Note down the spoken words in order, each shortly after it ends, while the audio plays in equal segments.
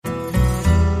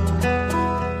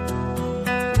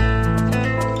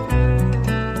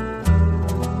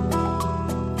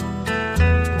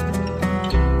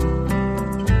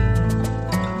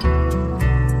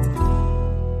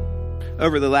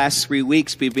Over the last 3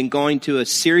 weeks, we've been going to a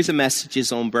series of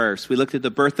messages on births. We looked at the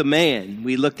birth of man.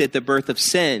 We looked at the birth of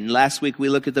sin. Last week, we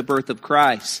looked at the birth of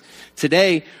Christ.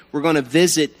 Today, we're going to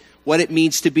visit what it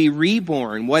means to be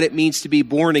reborn, what it means to be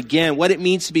born again, what it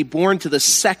means to be born to the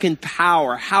second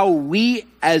power, how we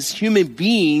as human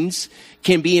beings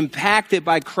can be impacted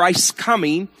by Christ's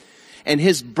coming, and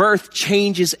his birth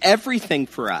changes everything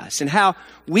for us, and how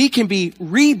we can be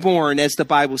reborn, as the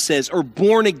Bible says, or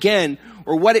born again,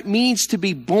 or what it means to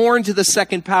be born to the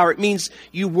second power. It means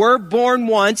you were born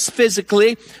once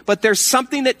physically, but there's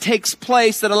something that takes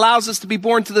place that allows us to be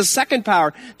born to the second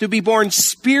power, to be born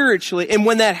spiritually. And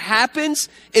when that happens,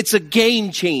 it's a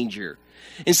game changer.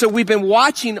 And so we've been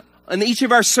watching in each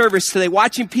of our service today,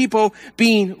 watching people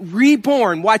being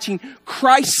reborn, watching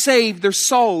Christ save their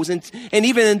souls. And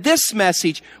even in this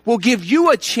message, we'll give you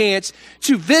a chance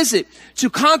to visit, to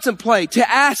contemplate, to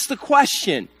ask the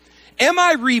question, am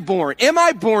I reborn? Am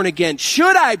I born again?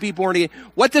 Should I be born again?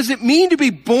 What does it mean to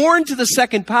be born to the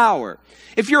second power?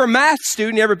 If you're a math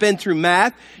student, you ever been through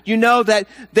math, you know that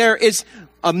there is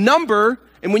a number,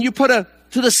 and when you put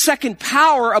to the second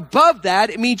power above that,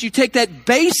 it means you take that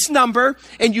base number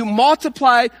and you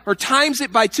multiply or times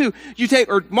it by 2. You take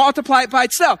or multiply it by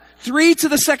itself. 3 to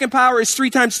the second power is 3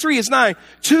 times 3 is 9.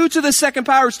 2 to the second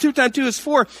power is 2 times 2 is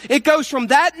 4. It goes from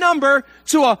that number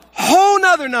to a whole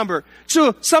nother number,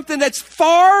 to something that's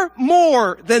far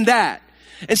more than that.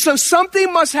 And so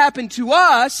something must happen to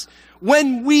us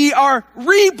when we are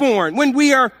reborn, when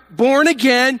we are born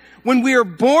again, when we are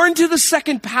born to the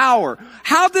second power.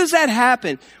 How does that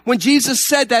happen? When Jesus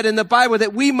said that in the Bible,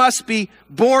 that we must be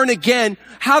born again,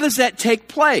 how does that take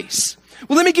place?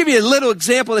 Well, let me give you a little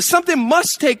example that something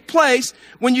must take place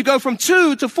when you go from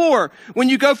 2 to 4, when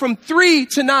you go from 3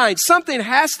 to 9. Something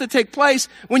has to take place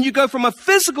when you go from a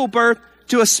physical birth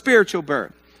to a spiritual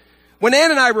birth. When Ann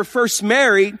and I were first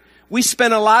married, we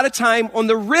spent a lot of time on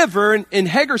the river in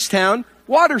Hagerstown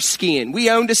water skiing. We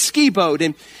owned a ski boat,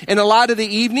 and a lot of the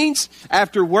evenings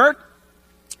after work,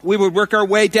 we would work our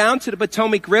way down to the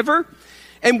Potomac River,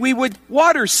 and we would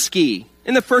water ski.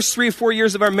 In the first 3 or 4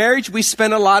 years of our marriage, we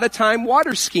spent a lot of time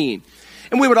water skiing.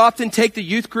 And we would often take the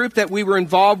youth group that we were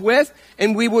involved with,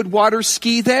 and we would water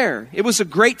ski there. It was a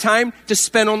great time to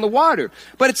spend on the water.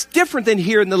 But it's different than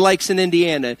here in the lakes in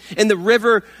Indiana. In the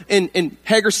river in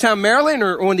Hagerstown, Maryland,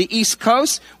 or on the East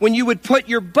Coast, when you would put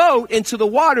your boat into the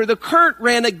water, the current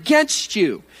ran against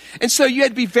you. And so you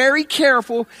had to be very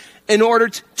careful in order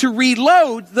to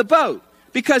reload the boat.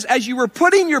 Because as you were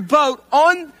putting your boat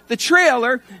on the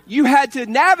trailer, you had to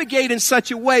navigate in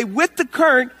such a way with the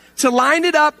current to line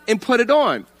it up and put it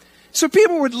on. So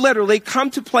people would literally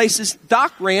come to places,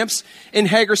 dock ramps in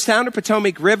Hagerstown or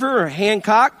Potomac River or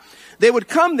Hancock. They would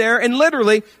come there and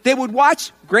literally they would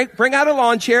watch, bring out a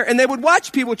lawn chair, and they would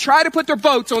watch people try to put their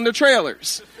boats on their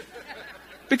trailers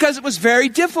because it was very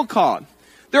difficult.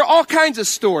 There are all kinds of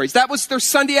stories. That was their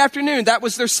Sunday afternoon. That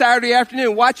was their Saturday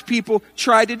afternoon. Watch people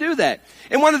try to do that.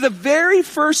 And one of the very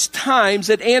first times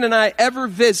that Ann and I ever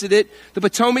visited the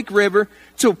Potomac River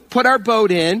to put our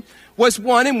boat in was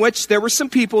one in which there were some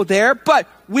people there, but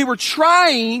we were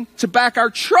trying to back our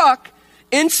truck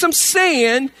in some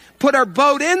sand, put our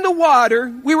boat in the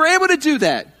water. We were able to do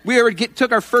that.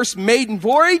 Took our first maiden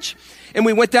voyage, and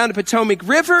we went down to Potomac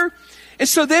River. And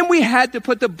so then we had to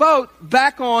put the boat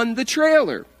back on the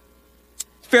trailer.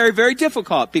 Very, very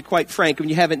difficult, to be quite frank, when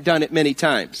you haven't done it many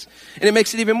times. And it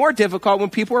makes it even more difficult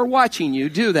when people are watching you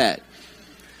do that.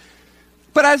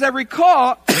 But as I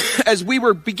recall, as we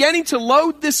were beginning to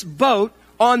load this boat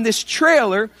on this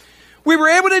trailer, we were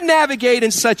able to navigate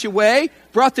in such a way,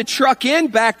 brought the truck in,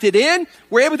 backed it in.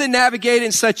 We're able to navigate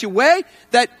in such a way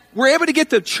that we're able to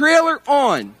get the trailer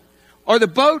on, or the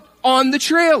boat on the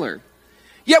trailer.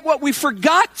 Yet what we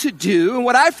forgot to do, and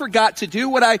what I forgot to do,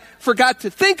 what I forgot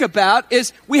to think about,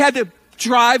 is we had to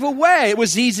drive away. It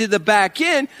was easy to back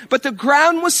in, but the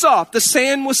ground was soft. The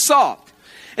sand was soft.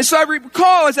 And so I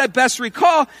recall, as I best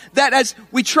recall, that as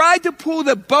we tried to pull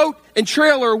the boat and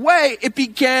trailer away, it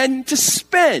began to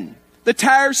spin. The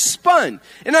tires spun.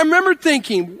 And I remember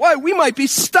thinking, "Why, we might be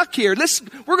stuck here.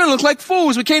 We're going to look like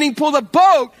fools. We can't even pull the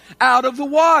boat out of the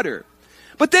water."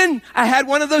 But then I had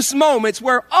one of those moments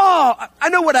where, I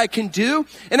know what I can do.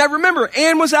 And I remember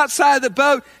Ann was outside of the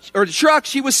boat, or the truck.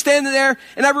 She was standing there.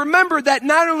 And I remember that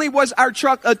not only was our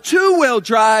truck a 2-wheel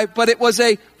drive, but it was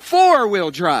a 4-wheel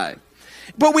drive.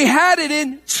 But we had it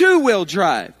in 2-wheel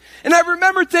drive. And I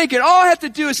remember thinking, all I have to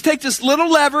do is take this little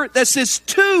lever that says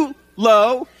 2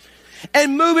 low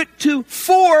and move it to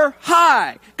 4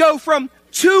 high. Go from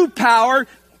 2 power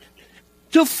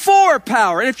to 4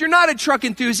 power. And if you're not a truck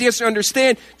enthusiast,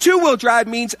 understand, 2-wheel drive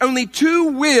means only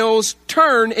 2 wheels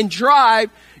turn and drive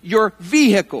your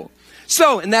vehicle.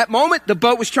 So in that moment, the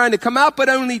boat was trying to come out, but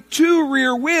only 2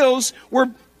 rear wheels were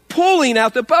pulling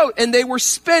out the boat, and they were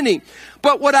spinning.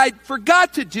 But what I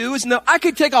forgot to do is, I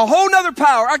could take a whole nother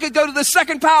power. I could go to the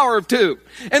 2nd power of 2.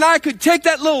 And I could take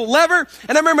that little lever,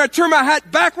 and I remember I turned my hat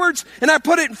backwards, and I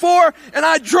put it in 4, and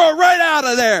I drove right out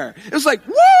of there. It was like,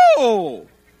 whoa!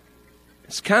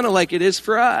 It's kind of like it is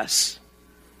for us.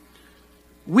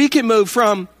 We can move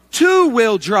from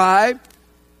 2-wheel drive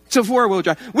to 4-wheel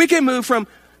drive. We can move from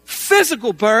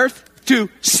physical birth to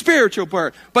spiritual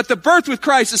birth. But the birth with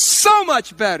Christ is so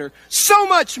much better, so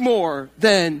much more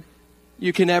than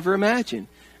you can ever imagine.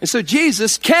 And so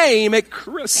Jesus came at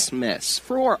Christmas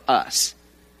for us.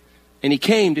 And he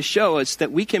came to show us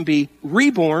that we can be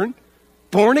reborn,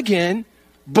 born again,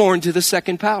 born to the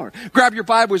 2nd power. Grab your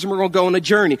Bibles and we're going to go on a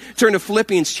journey. Turn to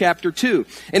Philippians chapter 2.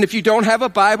 And if you don't have a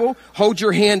Bible, hold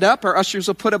your hand up. Our ushers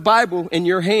will put a Bible in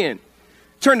your hand.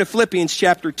 Turn to Philippians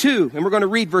chapter 2, and we're going to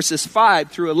read verses 5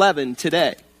 through 11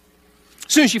 today.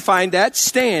 As soon as you find that,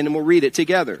 stand and we'll read it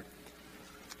together.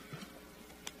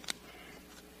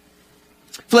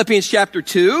 Philippians chapter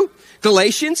 2,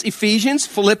 Galatians, Ephesians,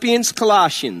 Philippians,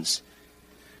 Colossians.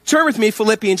 Turn with me,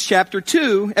 Philippians chapter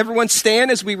 2. Everyone stand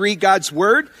as we read God's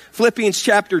word. Philippians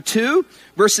chapter 2,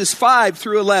 verses 5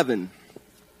 through 11.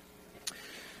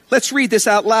 Let's read this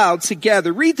out loud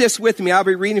together. Read this with me. I'll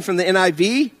be reading from the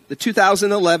NIV, the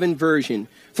 2011 version.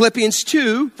 Philippians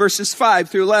 2, verses 5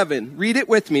 through 11. Read it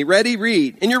with me. Ready,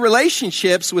 read. In your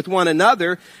relationships with one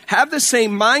another, have the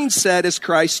same mindset as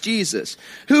Christ Jesus,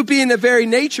 who being the very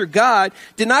nature God,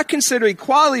 did not consider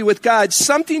equality with God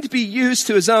something to be used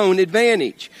to his own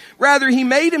advantage. Rather, he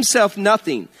made himself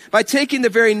nothing by taking the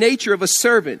very nature of a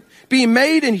servant, being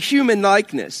made in human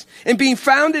likeness, and being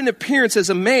found in appearance as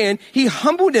a man, he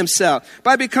humbled himself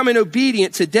by becoming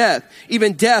obedient to death,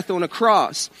 even death on a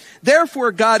cross.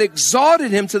 Therefore God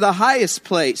exalted him to the highest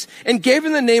place and gave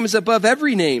him the name as above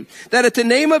every name, that at the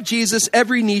name of Jesus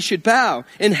every knee should bow,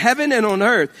 in heaven and on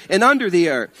earth and under the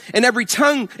earth, and every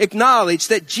tongue acknowledge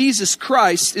that Jesus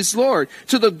Christ is Lord,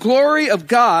 to the glory of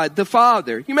God the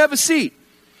Father. You may have a seat.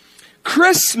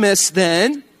 Christmas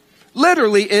then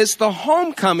literally is the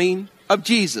homecoming of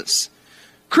Jesus.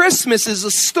 Christmas is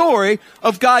a story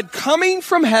of God coming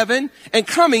from heaven and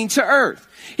coming to earth.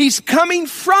 He's coming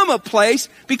from a place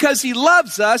because he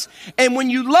loves us. And when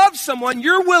you love someone,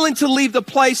 you're willing to leave the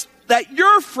place that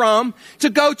you're from to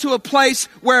go to a place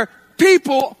where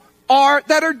people are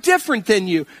that are different than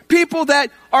you. People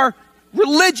that are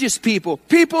religious people,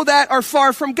 people that are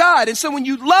far from God. And so when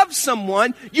you love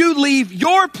someone, you leave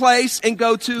your place and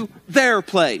go to their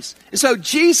place. And so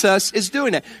Jesus is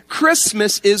doing that.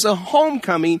 Christmas is a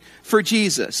homecoming for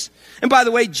Jesus. And by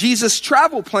the way, Jesus'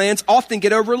 travel plans often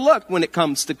get overlooked when it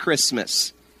comes to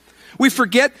Christmas. We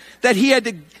forget that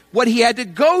what he had to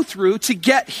go through to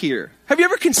get here. Have you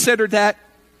ever considered that?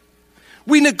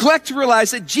 We neglect to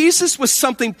realize that Jesus was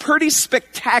something pretty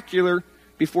spectacular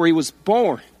before he was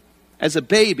born. As a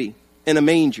baby in a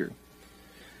manger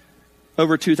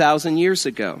over 2,000 years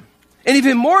ago. And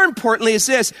even more importantly is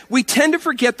this, we tend to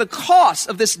forget the cost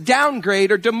of this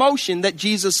downgrade or demotion that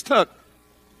Jesus took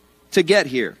to get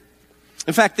here.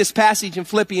 In fact, this passage in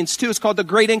Philippians 2 is called the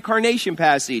Great Incarnation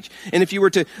passage. And if you were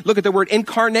to look at the word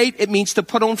incarnate, it means to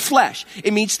put on flesh.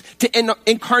 It means to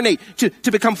incarnate,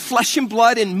 to become flesh and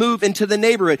blood and move into the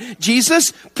neighborhood.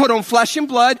 Jesus put on flesh and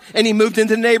blood and he moved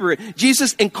into the neighborhood.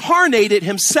 Jesus incarnated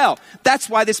himself. That's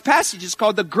why this passage is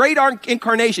called the Great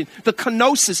Incarnation, the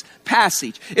kenosis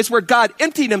passage. It's where God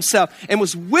emptied himself and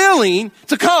was willing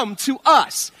to come to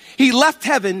us. He left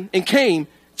heaven and came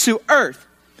to earth.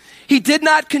 He did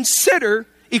not consider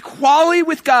equality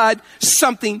with God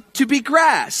something to be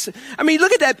grasped. I mean,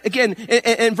 look at that again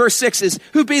in verse 6 is,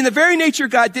 who being the very nature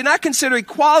of God did not consider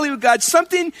equality with God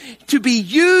something to be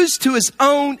used to his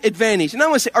own advantage. And I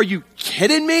want to say, are you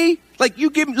kidding me? Like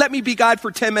let me be God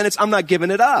for 10 minutes. I'm not giving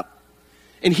it up.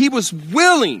 And he was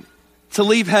willing to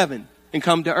leave heaven and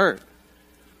come to earth.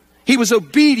 He was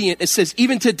obedient, it says,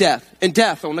 even to death, and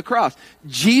death on the cross.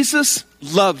 Jesus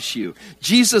loves you.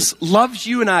 Jesus loves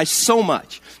you and I so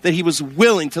much that he was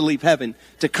willing to leave heaven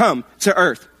to come to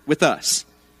earth with us.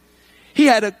 He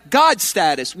had a God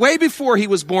status way before he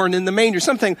was born in the manger.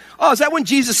 Something, is that when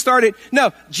Jesus started?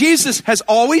 No, Jesus has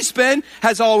always been,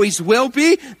 has always will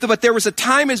be. But there was a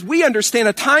time, as we understand,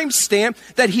 a time stamp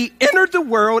that he entered the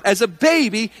world as a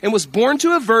baby and was born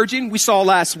to a virgin, we saw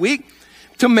last week,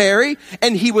 to Mary,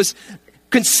 and he was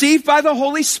conceived by the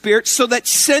Holy Spirit so that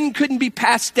sin couldn't be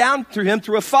passed down through him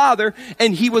through a father.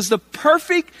 And he was the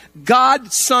perfect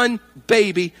God-son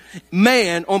baby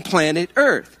man on planet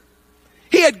Earth.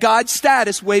 He had God's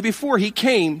status way before he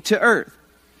came to earth.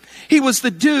 He was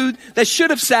the dude that should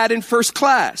have sat in first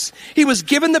class. He was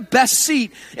given the best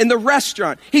seat in the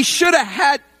restaurant. He should have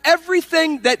had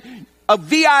everything that a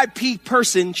VIP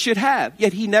person should have.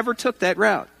 Yet he never took that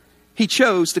route. He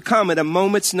chose to come at a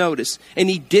moment's notice, and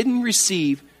he didn't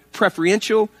receive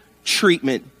preferential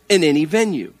treatment in any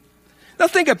venue. Now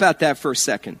think about that for a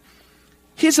second.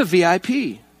 He's a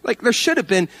VIP. Like there should have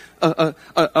been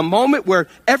a moment where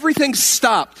everything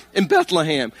stopped in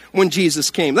Bethlehem when Jesus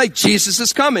came. Like Jesus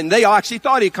is coming. They actually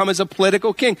thought he'd come as a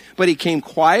political king, but he came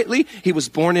quietly. He was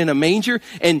born in a manger,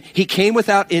 and he came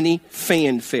without any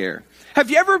fanfare.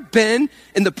 Have you ever been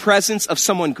in the presence of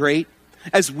someone great,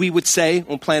 as we would say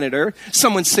on planet Earth?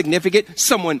 Someone significant,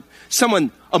 someone,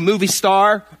 a movie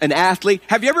star, an athlete.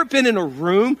 Have you ever been in a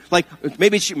room, like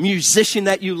maybe it's a musician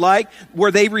that you like,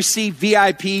 where they receive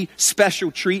VIP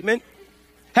special treatment?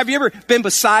 Have you ever been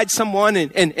beside someone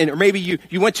and or maybe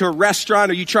you went to a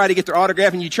restaurant or you try to get their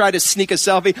autograph and you try to sneak a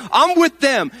selfie? I'm with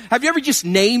them. Have you ever just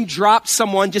name dropped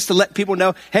someone just to let people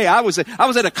know, hey, I was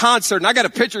at a concert and I got a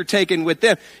picture taken with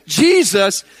them?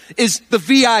 Jesus is the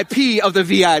VIP of the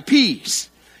VIPs.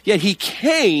 Yet he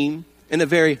came in a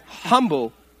very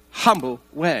humble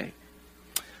way.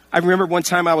 I remember one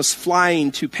time I was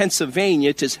flying to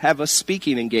Pennsylvania to have a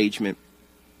speaking engagement.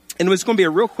 And it was going to be a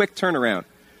real quick turnaround.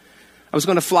 I was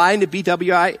going to fly into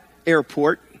BWI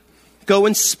airport, go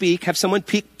and speak, have someone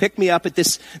pick me up at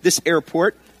this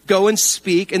airport, go and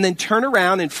speak, and then turn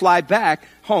around and fly back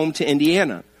home to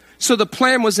Indiana. So the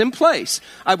plan was in place.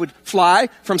 I would fly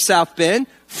from South Bend,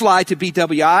 fly to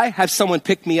BWI, have someone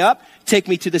pick me up, take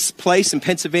me to this place in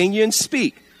Pennsylvania and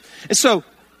speak. And so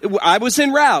I was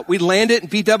en route. We landed in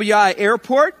BWI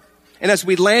airport. And as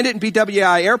we landed in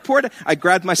BWI airport, I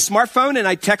grabbed my smartphone and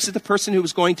I texted the person who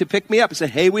was going to pick me up. I said,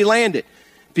 hey, we landed.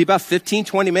 It'll be about 15,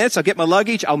 20 minutes. I'll get my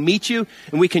luggage. I'll meet you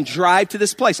and we can drive to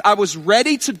this place. I was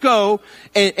ready to go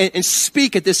and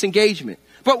speak at this engagement.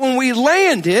 But when we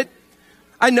landed,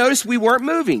 I noticed we weren't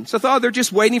moving. So I thought, they're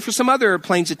just waiting for some other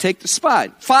airplanes to take the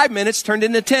spot. 5 minutes turned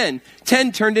into 10.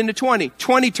 10 turned into 20.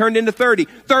 20 turned into 30.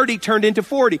 30 turned into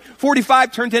 40.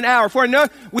 45 turned to an hour.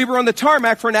 We were on the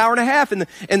tarmac for an hour and a half, and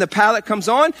the pilot comes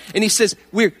on, and he says,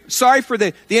 we're sorry for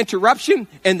the interruption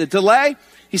and the delay.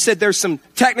 He said, there's some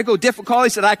technical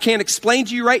difficulties that I can't explain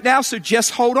to you right now, so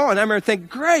just hold on. I remember thinking,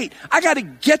 great, I got to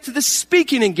get to this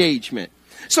speaking engagement.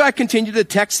 So I continued to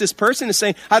text this person and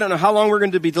say, I don't know how long we're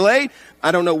going to be delayed.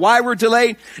 I don't know why we're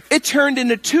delayed. It turned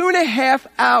into 2.5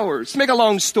 hours. To make a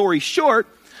long story short,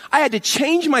 I had to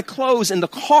change my clothes in the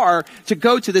car to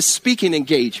go to this speaking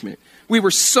engagement. We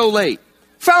were so late.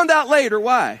 Found out later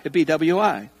why at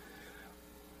BWI.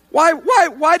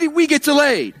 Why did we get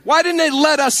delayed? Why didn't they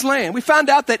let us land? We found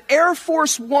out that Air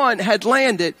Force One had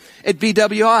landed at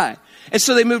BWI. And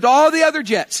so they moved all the other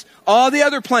jets, all the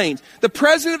other planes. The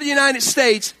President of the United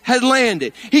States had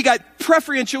landed. He got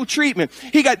preferential treatment.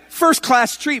 He got first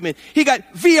class treatment. He got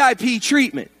VIP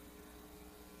treatment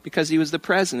because he was the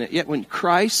president. Yet when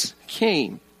Christ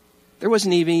came, there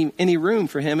wasn't even any room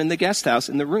for him in the guest house,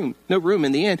 in the room. No room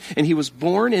in the inn. And he was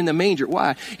born in the manger.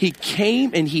 Why? He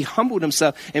came and he humbled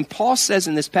himself. And Paul says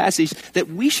in this passage that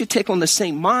we should take on the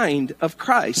same mind of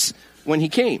Christ when he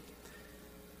came.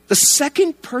 The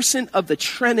second person of the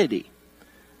Trinity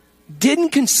didn't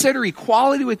consider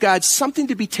equality with God something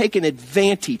to be taken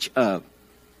advantage of.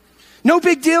 No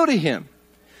big deal to him.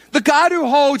 The God who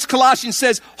holds, Colossians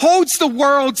says, holds the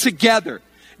world together,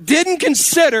 didn't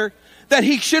consider that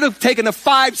he should have taken a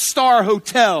 5-star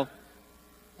hotel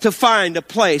to find a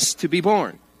place to be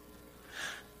born.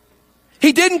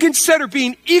 He didn't consider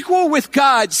being equal with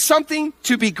God something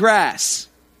to be grasped.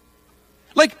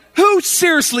 Like, who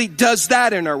seriously does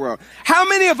that in our world? How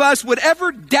many of us would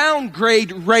ever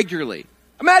downgrade regularly?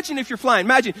 Imagine if you're flying.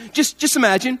 Just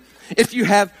imagine if you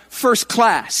have first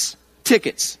class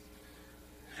tickets.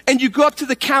 And you go up to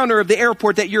the counter of the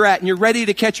airport that you're at and you're ready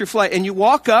to catch your flight. And you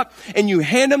walk up and you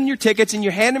hand them your tickets and you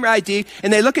hand them your ID.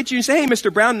 And they look at you and say, hey,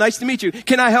 Mr. Brown, nice to meet you.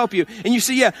 Can I help you? And you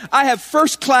say, yeah, I have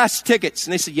first class tickets.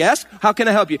 And they say, yes, how can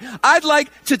I help you? I'd like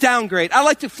to downgrade. I'd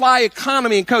like to fly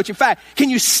economy and coach. In fact,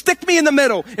 can you stick me in the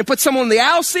middle and put someone in the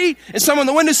aisle seat and someone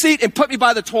in the window seat and put me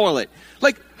by the toilet?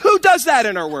 Like, who does that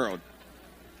in our world?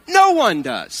 No one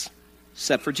does,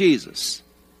 except for Jesus.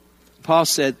 Paul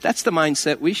said, that's the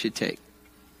mindset we should take.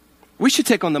 We should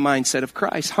take on the mindset of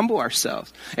Christ, humble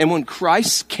ourselves. And when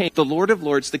Christ came, the Lord of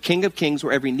Lords, the King of Kings,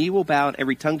 where every knee will bow and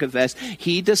every tongue confess,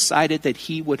 he decided that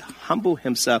he would humble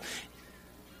himself.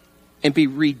 and be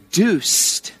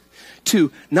reduced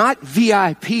to not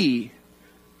VIP,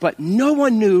 but no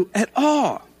one knew at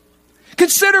all.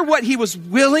 Consider what he was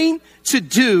willing to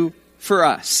do for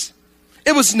us.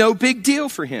 It was no big deal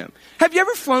for him. Have you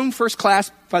ever flown first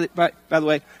class, by the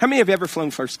way? How many of you ever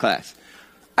flown first class?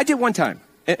 I did one time.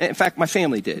 In fact, my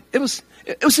family did. It was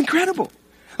incredible.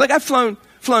 Like I've flown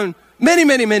many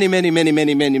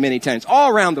times all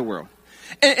around the world.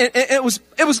 And it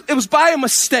was by a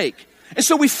mistake. And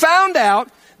so we found out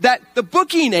that the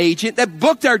booking agent that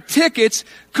booked our tickets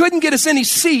couldn't get us any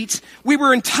seats. We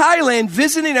were in Thailand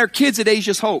visiting our kids at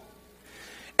Asia's Hope.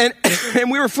 And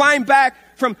we were flying back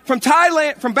from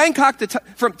Thailand, from Bangkok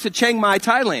to Chiang Mai,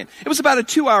 Thailand. It was about a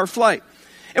 2-hour flight.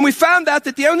 And we found out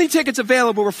that the only tickets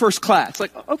available were first class.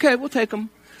 Like, okay, we'll take them.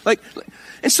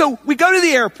 And so we go to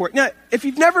the airport. Now, if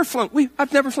you've never flown,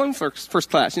 I've never flown first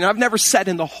class. I've never sat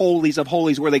in the holies of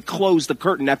holies where they close the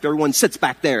curtain after everyone sits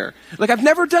back there. I've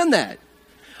never done that.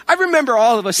 I remember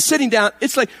all of us sitting down.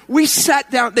 It's like we sat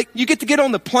down. You get to get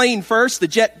on the plane first, the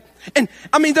jet. And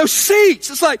I mean, those seats,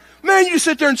 it's like, man, you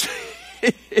sit there and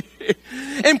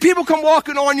and people come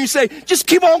walking on you say, just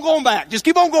keep on going back. Just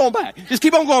keep on going back. Just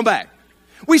keep on going back.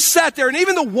 We sat there and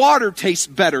even the water tastes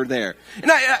better there.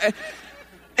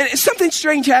 And something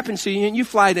strange happens to you, and you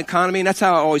fly in economy, and that's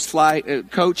how I always fly,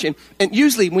 coach. And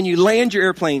usually when you land your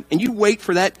airplane and you wait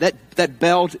for that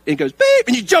bell, it goes beep,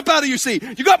 and you jump out of your seat.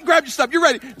 You go up and grab your stuff. You're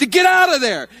ready to get out of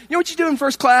there. You know what you do in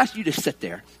first class? You just sit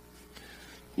there.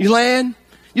 You land,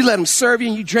 you let them serve you,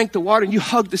 and you drink the water, and you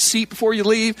hug the seat before you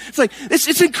leave. It's like,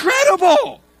 it's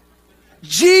incredible.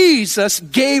 Jesus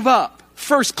gave up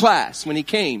first class when he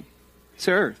came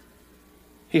to earth.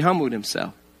 He humbled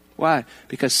himself. Why?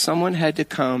 Because someone had to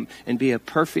come and be a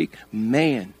perfect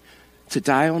man to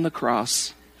die on the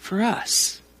cross for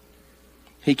us.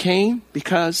 He came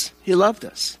because he loved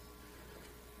us.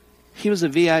 He was a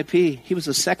VIP. He was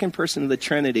the second person of the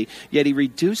Trinity, yet he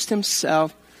reduced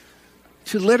himself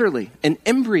to literally an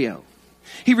embryo.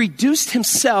 He reduced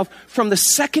himself from the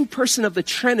second person of the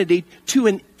Trinity to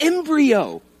an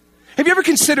embryo. Have you ever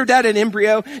considered that an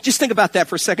embryo? Just think about that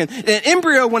for a second. An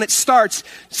embryo, when it starts,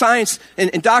 science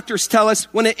and doctors tell us,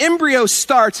 when an embryo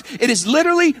starts, it is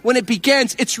literally, when it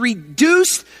begins, it's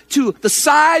reduced to the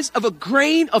size of a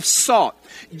grain of salt.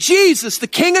 Jesus, the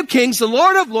King of Kings, the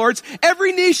Lord of Lords,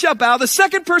 every knee shall bow, the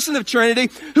second person of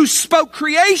Trinity, who spoke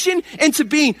creation into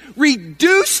being,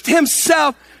 reduced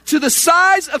himself to the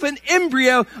size of an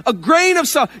embryo, a grain of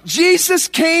salt. Jesus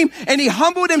came and he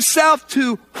humbled himself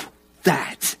to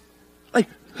that.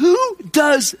 Who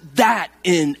does that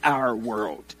in our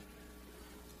world?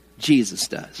 Jesus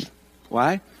does.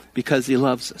 Why? Because he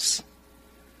loves us.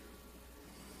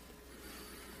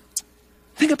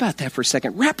 Think about that for a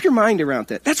second. Wrap your mind around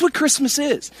that. That's what Christmas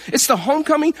is. It's the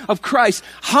homecoming of Christ,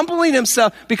 humbling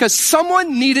himself because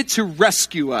someone needed to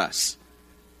rescue us.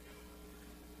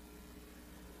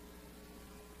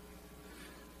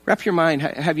 Wrap your mind.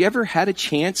 Have you ever had a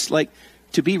chance,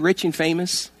 to be rich and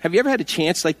famous? Have you ever had a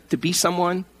chance, to be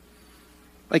someone?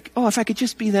 If I could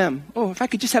just be them. Oh, if I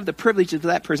could just have the privilege of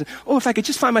that person. Oh, if I could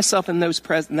just find myself in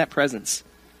that presence.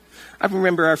 I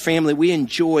remember our family, we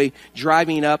enjoy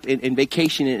driving up and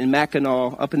vacationing in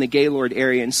Mackinac, up in the Gaylord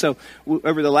area. And so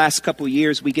over the last couple of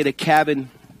years, we get a cabin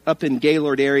up in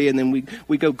Gaylord area, and then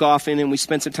we go golfing, and we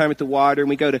spend some time at the water, and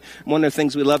we go to, one of the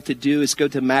things we love to do is go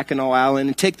to Mackinac Island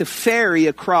and take the ferry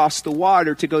across the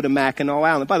water to go to Mackinac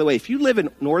Island. By the way, if you live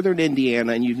in northern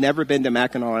Indiana and you've never been to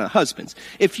Mackinac Island, husbands,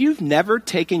 if you've never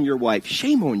taken your wife,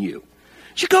 shame on you. You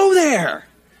should go there.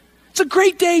 It's a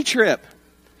great day trip.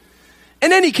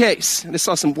 In any case, and I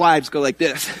saw some wives go like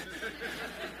this.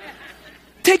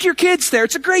 Take your kids there.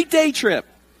 It's a great day trip.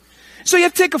 So you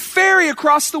have to take a ferry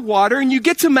across the water and you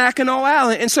get to Mackinac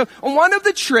Island. And so on one of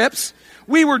the trips,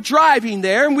 we were driving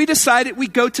there and we decided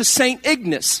we'd go to St.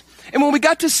 Ignace. And when we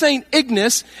got to St.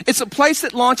 Ignace, it's a place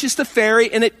that launches the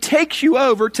ferry and it takes you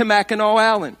over to Mackinac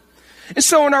Island. And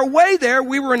so on our way there,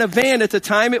 we were in a van at the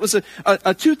time. It was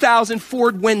a 2000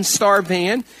 Ford Windstar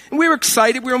van. And we were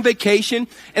excited. We were on vacation.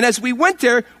 And as we went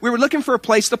there, we were looking for a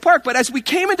place to park. But as we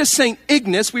came into St.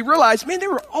 Ignace, we realized, man, there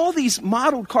were all these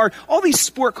modeled cars, all these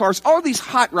sport cars, all these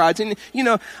hot rods. And,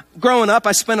 growing up,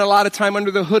 I spent a lot of time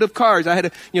under the hood of cars. I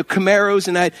had, Camaros,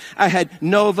 and I had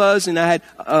Novas, and I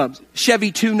had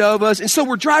Chevy 2 Novas. And so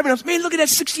we're driving up. Man, look at that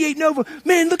 68 Nova.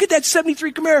 Man, look at that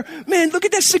 73 Camaro. Man, look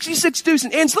at that 66 Deuce.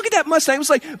 And look at that Mustang. It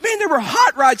was like, man, there were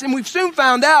hot rods. And we've soon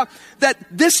found out that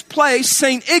this place,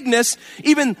 St. Ignace,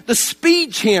 even the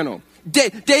Speed Channel,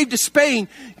 Dave Despain,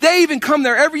 they even come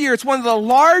there every year. It's one of the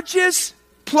largest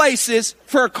places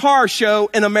for a car show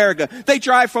in America. They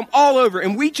drive from all over,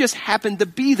 and we just happened to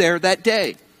be there that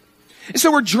day. And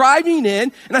so we're driving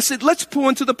in, and I said, let's pull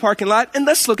into the parking lot and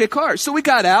let's look at cars. So we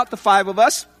got out, the 5 of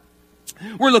us.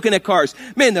 We're looking at cars.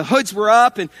 Man, the hoods were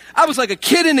up, and I was like a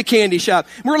kid in the candy shop.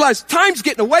 And we realized time's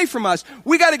getting away from us.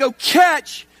 We got to go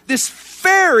catch this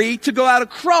ferry to go out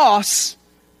across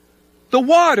the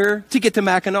water to get to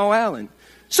Mackinac Island.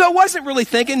 So I wasn't really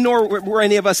thinking, nor were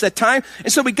any of us at that time.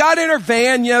 And so we got in our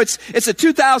van. You know, it's a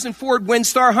 2000 Ford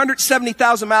Windstar,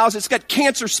 170,000 miles. It's got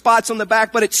cancer spots on the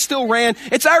back, but it still ran.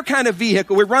 It's our kind of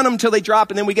vehicle. We run them until they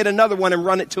drop, and then we get another one and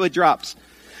run it till it drops.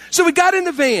 So we got in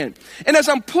the van. And as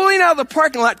I'm pulling out of the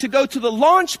parking lot to go to the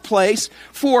launch place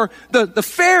for the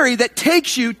ferry that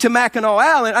takes you to Mackinac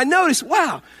Island, I noticed,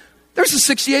 wow, there's a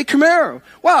 68 Camaro.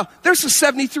 Wow, there's a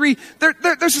 73.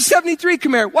 There's a 73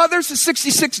 Camaro. Wow, there's a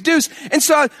 66 Deuce. And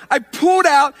so I pulled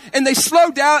out, and they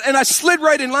slowed down, and I slid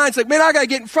right in line. It's like, man, I got to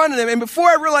get in front of them. And before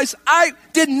I realized, I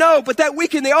didn't know, but that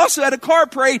weekend they also had a car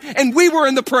parade, and we were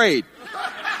in the parade.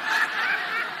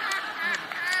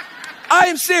 I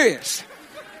am serious.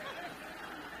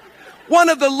 One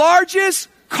of the largest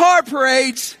car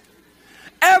parades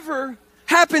ever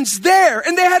happens there,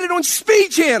 and they had it on Speed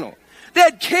Channel. They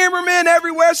had cameramen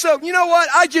everywhere. So, you know what?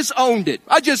 I just owned it.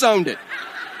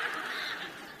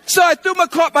 So I threw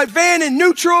my van in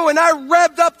neutral, and I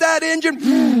revved up that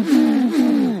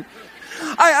engine.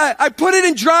 I put it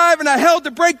in drive, and I held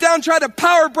the brake down, tried to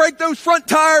power brake those front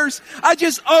tires. I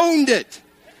just owned it.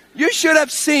 You should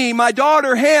have seen my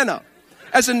daughter, Hannah.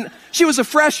 She was a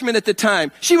freshman at the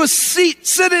time. She was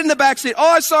sitting in the back seat.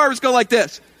 All I saw her was go like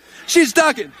this. She's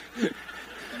ducking.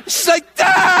 She's like,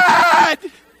 Dad!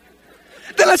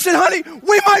 Then I said, honey,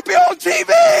 we might be on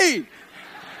TV.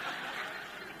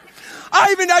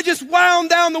 I just wound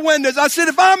down the windows. I said,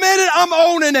 if I'm in it, I'm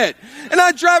owning it. And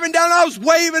I'm driving down, I was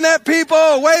waving at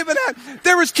people,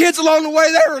 there was kids along the way,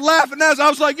 they were laughing at us. I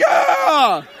was like,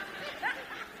 yeah.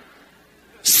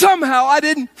 Somehow I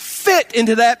didn't fit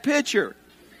into that picture.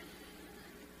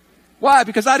 Why?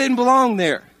 Because I didn't belong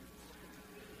there.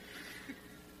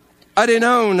 I didn't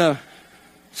own a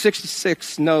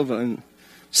 66 Nova and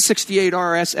 68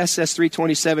 RS SS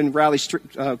 327 rally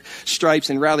stripes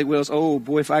and rally wheels. Oh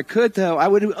boy, if I could though, I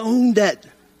would have owned that.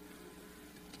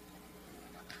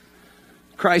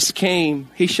 Christ came.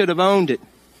 He should have owned it.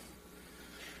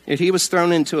 Yet he was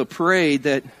thrown into a parade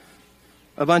that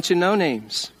a bunch of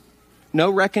no-names. No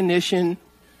recognition.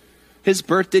 His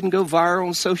birth didn't go viral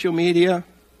on social media.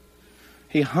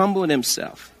 He humbled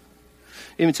himself,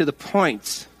 even to the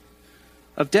point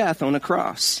of death on a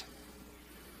cross.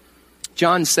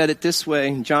 John said it this way,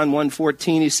 in John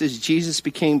 1:14, he says, Jesus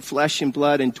became flesh and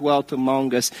blood and dwelt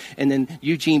among us. And then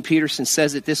Eugene Peterson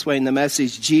says it this way in the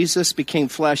Message, Jesus became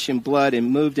flesh and blood and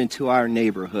moved into our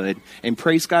neighborhood. And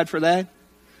praise God for that.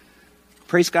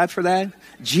 Praise God for that.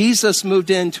 Jesus moved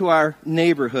into our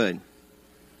neighborhood.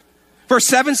 Verse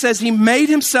 7 says, he made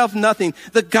himself nothing.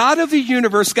 The God of the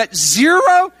universe got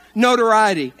zero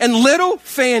notoriety and little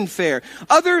fanfare,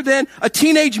 other than a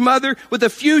teenage mother with a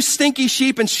few stinky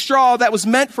sheep and straw that was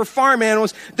meant for farm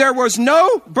animals. There was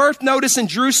no birth notice in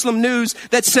Jerusalem News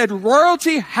that said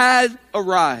royalty had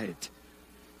arrived.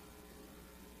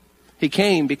 He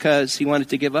came because he wanted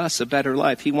to give us a better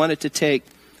life. He wanted to take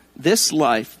this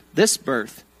life, this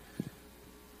birth,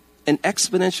 and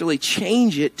exponentially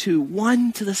change it to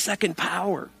 1 to the second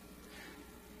power.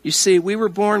 You see, we were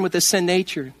born with a sin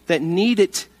nature that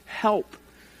needed help.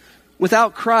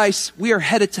 Without Christ, we are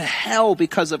headed to hell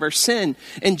because of our sin.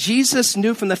 And Jesus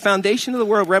knew from the foundation of the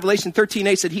world, Revelation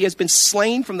 13:8 said he has been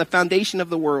slain from the foundation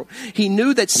of the world. He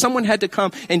knew that someone had to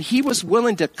come, and he was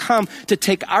willing to come to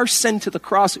take our sin to the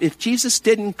cross. If Jesus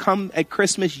didn't come at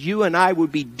Christmas, you and I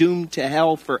would be doomed to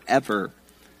hell forever.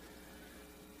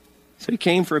 So he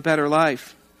came for a better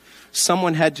life.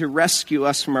 Someone had to rescue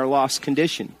us from our lost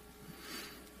condition.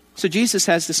 So Jesus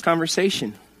has this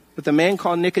conversation with a man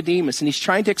called Nicodemus, and he's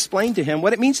trying to explain to him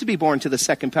what it means to be born to the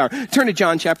second power. Turn to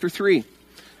John chapter 3.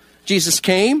 Jesus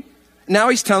came. Now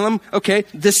he's telling him, okay,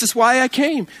 this is why I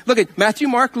came. Look at Matthew,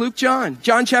 Mark, Luke, John.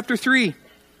 John chapter 3.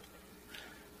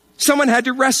 Someone had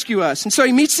to rescue us. And so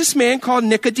he meets this man called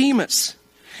Nicodemus.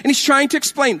 And he's trying to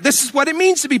explain, this is what it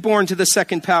means to be born to the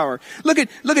second power. Look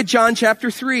at John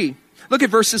chapter 3. Look at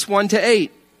verses 1 to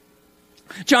 8.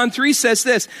 John 3 says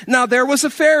this, now there was a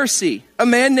Pharisee, a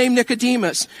man named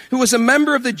Nicodemus, who was a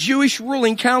member of the Jewish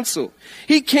ruling council.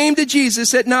 He came to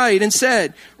Jesus at night and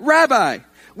said, Rabbi,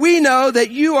 we know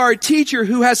that you are a teacher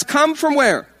who has come from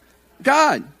where?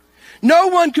 God. No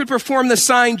one could perform the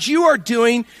signs you are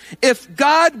doing if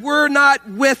God were not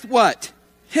with what?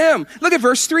 Him. Look at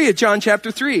verse 3 of John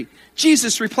chapter 3.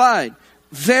 Jesus replied,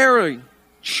 very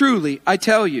truly, I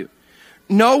tell you,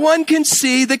 no one can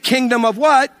see the kingdom of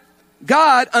what?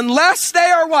 God unless they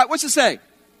are what? What's it say?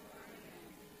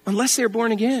 Unless they're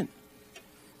born again.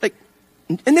 Like,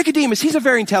 and Nicodemus, he's a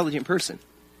very intelligent person.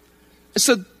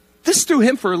 So this threw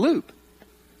him for a loop.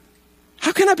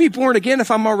 How can I be born again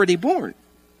if I'm already born?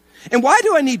 And why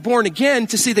do I need born again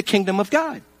to see the kingdom of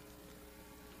God?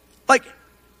 Like,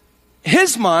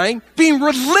 his mind, being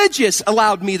religious,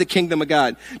 allowed me the kingdom of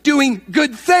God. Doing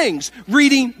good things,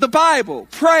 reading the Bible,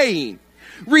 praying,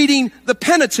 reading the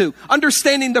Pentateuch,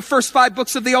 understanding the first 5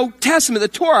 books of the Old Testament, the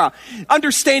Torah,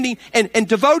 understanding and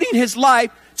devoting his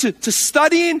life to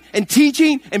studying and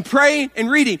teaching and praying and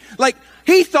reading. Like,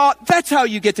 he thought that's how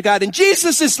you get to God. And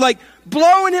Jesus is like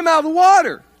blowing him out of the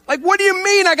water. Like, what do you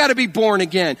mean I got to be born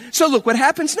again? So look what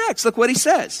happens next. Look what he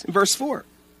says in verse 4.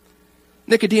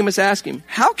 Nicodemus asked him,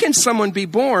 how can someone be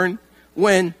born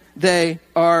when they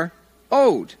are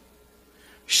old?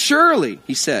 Surely,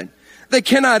 he said, they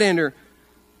cannot enter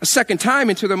a second time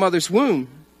into their mother's womb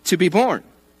to be born.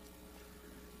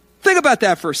 Think about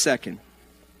that for a second.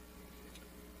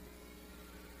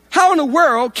 How in the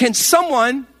world can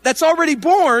someone that's already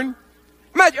born,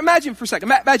 imagine for a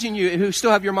second, imagine you who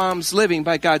still have your moms living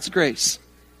by God's grace.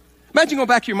 Imagine going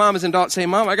back to your mom as an adult saying,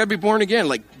 Mom, I got to be born again.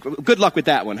 Like, good luck with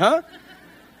that one, huh?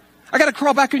 I got to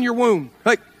crawl back in your womb.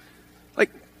 Like,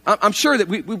 I'm sure that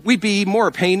we'd be more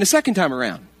a pain the second time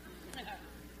around.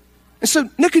 And so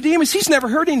Nicodemus, he's never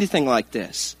heard anything like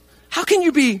this. How can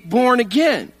you be born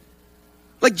again?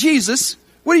 Like Jesus,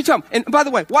 what are you talking about? And by the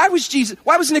way, why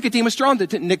was Nicodemus drawn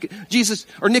to Jesus,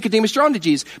 or Nicodemus drawn to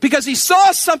Jesus? Because he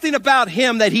saw something about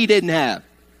him that he didn't have.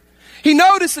 He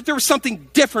noticed that there was something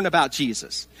different about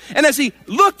Jesus. And as he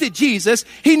looked at Jesus,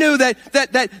 he knew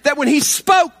that when he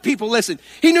spoke, people listened.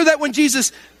 He knew that when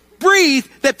Jesus breathed,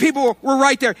 that people were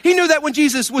right there. He knew that when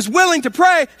Jesus was willing to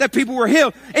pray, that people were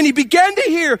healed. And he began to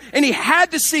hear, and he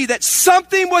had to see that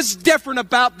something was different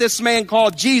about this man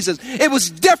called Jesus. It was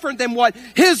different than what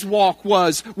his walk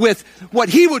was with what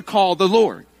he would call the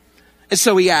Lord. And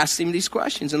so he asked him these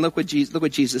questions, and look what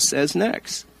Jesus says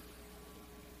next.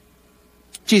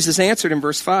 Jesus answered in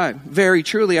verse 5, very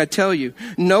truly I tell you,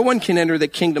 no one can enter the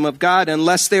kingdom of God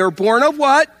unless they are born of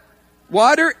what?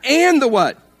 Water and the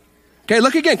what? Okay,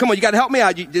 look again. Come on, you got to help me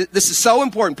out. This is so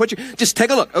important. Just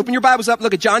take a look. Open your Bibles up.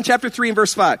 Look at John chapter 3 and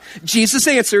verse 5. Jesus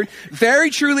answered,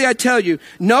 very truly I tell you,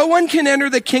 no one can enter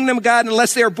the kingdom of God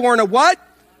unless they are born of what?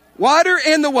 Water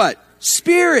and the what?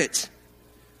 Spirit.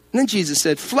 And then Jesus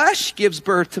said, flesh gives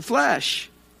birth to flesh,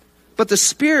 but the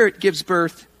Spirit gives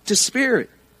birth to spirit.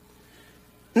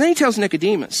 And then he tells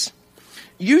Nicodemus,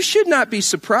 you should not be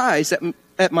surprised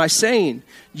at my saying,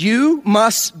 you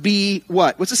must be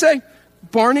what? What's it say?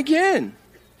 Born again.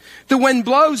 The wind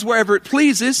blows wherever it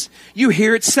pleases. You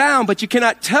hear its sound, but you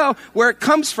cannot tell where it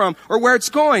comes from or where it's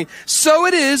going. So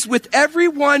it is with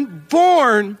everyone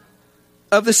born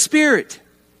of the Spirit.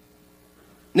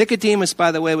 Nicodemus,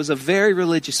 by the way, was a very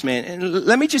religious man. And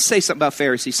let me just say something about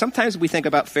Pharisees. Sometimes we think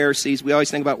about Pharisees, we always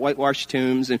think about whitewashed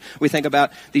tombs, and we think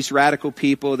about these radical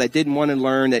people that didn't want to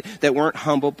learn, that weren't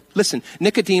humble. Listen,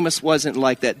 Nicodemus wasn't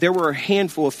like that. There were a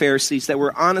handful of Pharisees that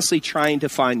were honestly trying to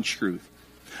find truth.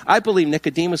 I believe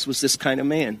Nicodemus was this kind of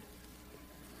man.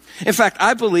 In fact,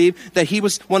 I believe that he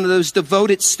was one of those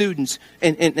devoted students,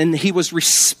 and he was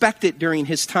respected during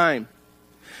his time.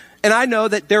 And I know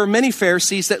that there are many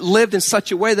Pharisees that lived in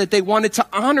such a way that they wanted to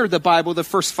honor the Bible, the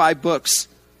first 5 books.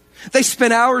 They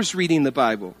spent hours reading the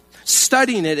Bible,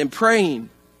 studying it and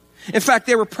praying. In fact,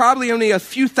 there were probably only a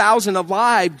few thousand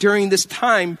alive during this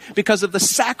time because of the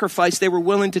sacrifice they were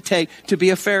willing to take to be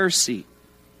a Pharisee.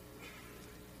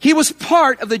 He was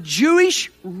part of the Jewish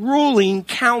ruling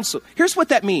council. Here's what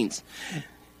that means.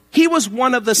 He was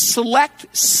one of the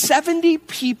select 70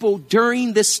 people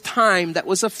during this time that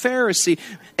was a Pharisee,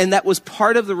 and that was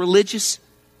part of the religious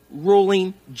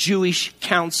ruling Jewish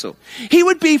council. He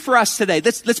would be for us today.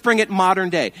 Let's bring it modern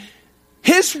day.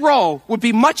 His role would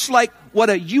be much like what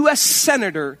a U.S.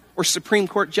 Senator or Supreme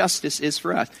Court Justice is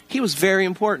for us. He was very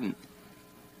important.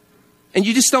 And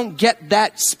you just don't get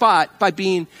that spot by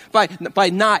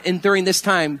not, and during this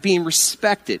time, being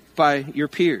respected by your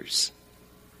peers.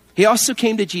 He also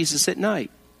came to Jesus at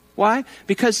night. Why?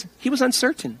 Because he was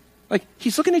uncertain. Like,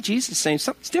 he's looking at Jesus saying,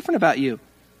 something's different about you.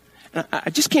 And I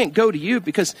just can't go to you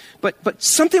but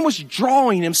something was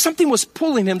drawing him. Something was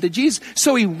pulling him to Jesus.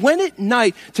 So he went at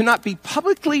night to not be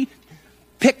publicly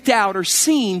picked out or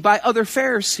seen by other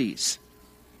Pharisees.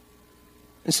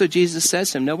 And so Jesus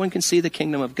says to him, no one can see the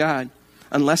kingdom of God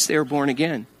unless they are born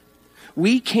again.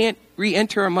 We can't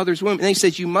re-enter our mother's womb. And he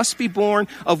says, you must be born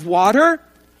of water,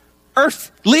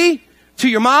 earthly, to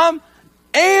your mom,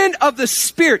 and of the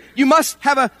Spirit. You must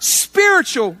have a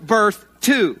spiritual birth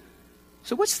too.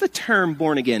 So what's the term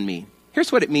born again mean?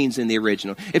 Here's what it means in the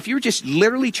original. If you just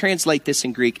literally translate this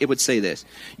in Greek, it would say this: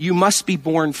 you must be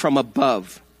born from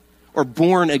above, or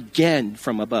born again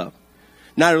from above.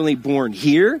 Not only born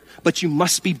here, but you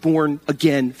must be born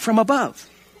again from above.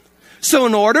 So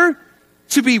in order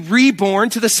to be reborn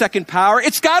to the second power,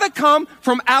 it's got to come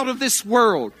from out of this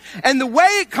world. And the way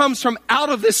it comes from out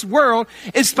of this world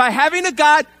is by having a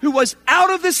God who was out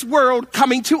of this world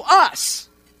coming to us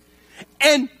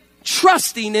and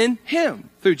trusting in him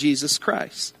through Jesus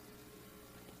Christ.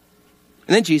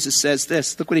 And then Jesus says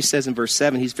this. Look what he says in verse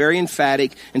 7. He's very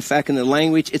emphatic. In fact, in the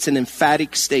language, it's an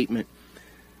emphatic statement.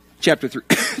 Chapter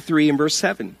 3 and verse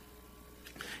 7.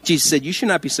 Jesus said, you should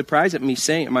not be surprised at my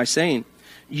saying,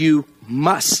 you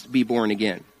must be born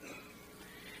again.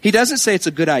 He doesn't say it's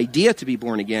a good idea to be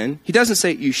born again. He doesn't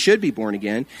say you should be born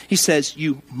again. He says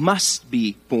you must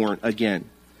be born again.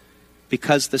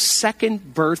 Because the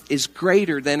second birth is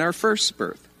greater than our first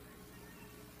birth.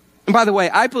 And by the way,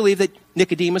 I believe that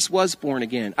Nicodemus was born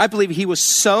again. I believe he was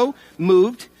so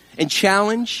moved and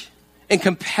challenged and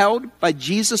compelled by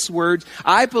Jesus' words.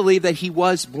 I believe that he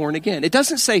was born again. It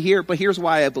doesn't say here, but here's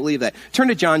why I believe that. Turn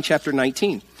to John chapter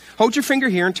 19. Hold your finger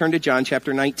here and turn to John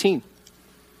chapter 19.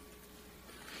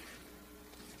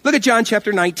 Look at John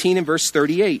chapter 19 and verse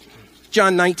 38.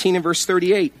 John 19 and verse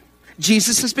 38.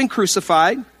 Jesus has been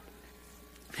crucified.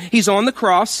 He's on the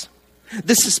cross.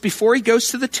 This is before he goes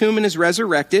to the tomb and is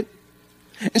resurrected.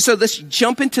 And so let's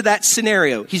jump into that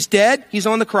scenario. He's dead. He's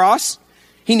on the cross.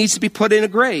 He needs to be put in a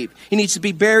grave. He needs to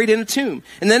be buried in a tomb.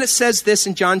 And then it says this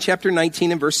in John chapter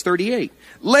 19 and verse 38.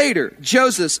 Later,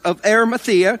 Joseph of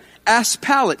Arimathea asked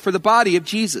Pilate for the body of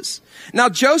Jesus. Now,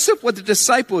 Joseph was a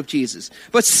disciple of Jesus,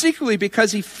 but secretly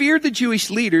because he feared the Jewish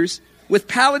leaders, with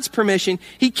Pilate's permission,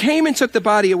 he came and took the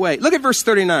body away. Look at verse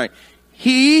 39.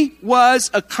 He was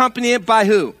accompanied by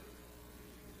who?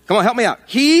 Come on, help me out.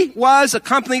 He was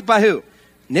accompanied by who?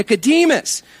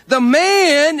 Nicodemus, the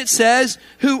man, it says,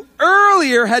 who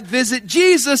earlier had visited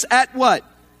Jesus at what?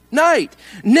 Night.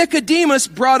 Nicodemus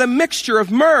brought a mixture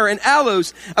of myrrh and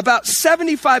aloes, about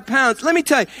 75 pounds. Let me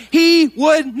tell you, he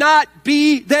would not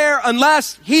be there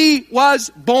unless he was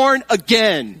born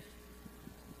again.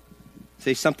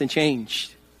 See, something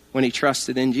changed when he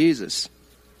trusted in Jesus.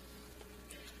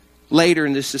 Later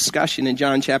in this discussion in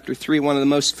John chapter 3, one of the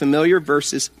most familiar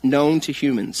verses known to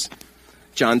humans,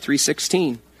 John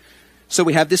 3:16. So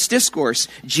we have this discourse.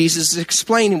 Jesus is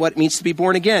explaining what it means to be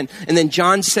born again. And then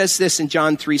John says this in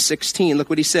John 3:16. Look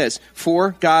what he says.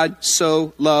 For God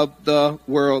so loved the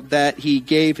world that he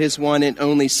gave his one and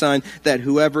only Son, that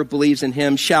whoever believes in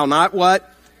him shall not what?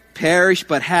 Perish,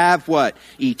 but have what?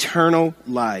 Eternal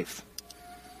life.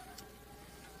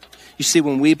 You see,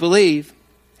 when we believe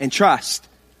and trust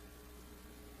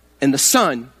in the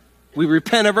Son, we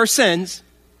repent of our sins,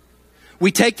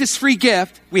 we take this free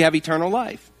gift, we have eternal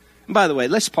life. And by the way,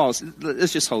 let's pause.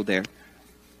 Let's just hold there.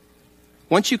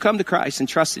 Once you come to Christ and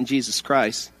trust in Jesus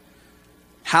Christ,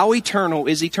 how eternal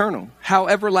is eternal? How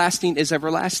everlasting is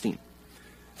everlasting?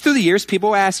 Through the years,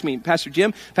 people ask me, Pastor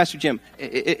Jim,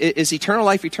 is eternal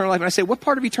life eternal life? And I say, what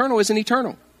part of eternal isn't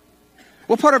eternal?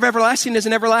 What part of everlasting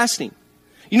isn't everlasting?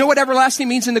 You know what everlasting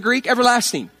means in the Greek?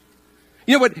 Everlasting.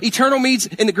 You know what eternal means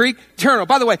in the Greek? Eternal.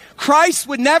 By the way, Christ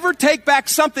would never take back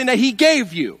something that he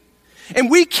gave you. And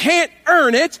we can't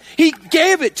earn it. He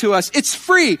gave it to us. It's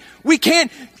free. We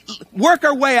can't work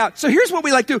our way out. So here's what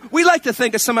we like to do. We like to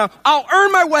think of somehow, I'll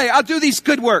earn my way. I'll do these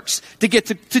good works to get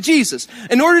to Jesus.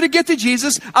 In order to get to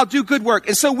Jesus, I'll do good work.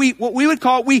 And so what we would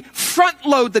call, we front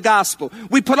load the gospel.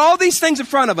 We put all these things in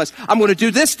front of us. I'm going to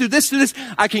do this, do this, do this.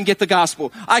 I can get the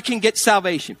gospel. I can get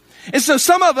salvation. And so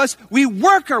some of us, we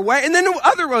work our way, and then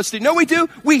other of us do. No, we do.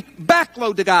 We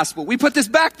backload the gospel. We put this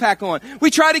backpack on. We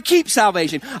try to keep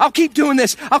salvation. I'll keep doing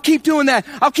this. I'll keep doing that.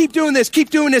 I'll keep doing this, keep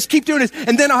doing this, keep doing this,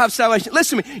 and then I'll have salvation.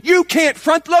 Listen to me. You can't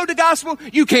front load the gospel.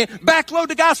 You can't backload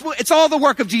the gospel. It's all the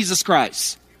work of Jesus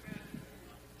Christ.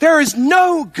 There is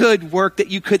no good work that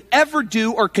you could ever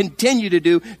do or continue to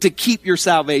do to keep your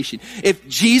salvation. If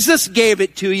Jesus gave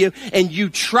it to you and you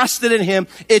trusted in him,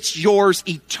 it's yours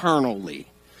eternally.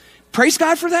 Praise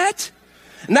God for that.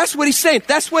 And that's what he's saying.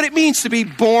 That's what it means to be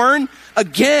born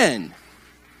again.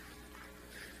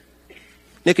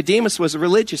 Nicodemus was a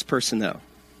religious person, though.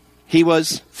 He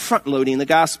was front-loading the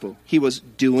gospel. He was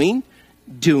doing,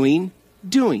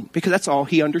 because that's all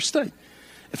he understood.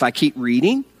 If I keep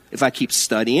reading, if I keep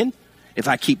studying, if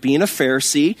I keep being a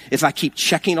Pharisee, if I keep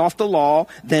checking off the law,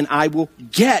 then I will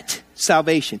get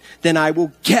salvation. Then I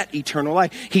will get eternal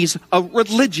life. He's a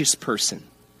religious person.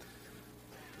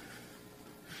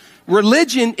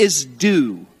 Religion is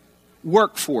do.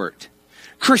 Work for it.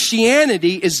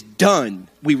 Christianity is done.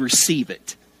 We receive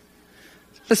it.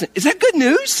 Listen, is that good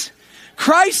news?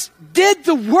 Christ did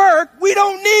the work. We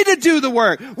don't need to do the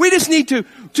work. We just need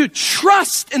to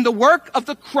trust in the work of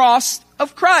the cross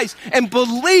of Christ and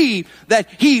believe that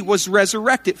he was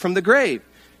resurrected from the grave.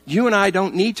 You and I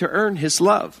don't need to earn his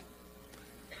love.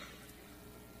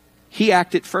 He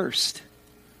acted first.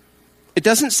 It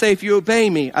doesn't say, if you obey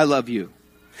me, I love you.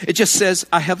 It just says,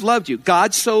 I have loved you.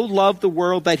 God so loved the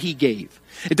world that he gave.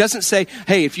 It doesn't say,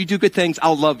 hey, if you do good things,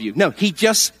 I'll love you. No, he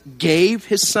just gave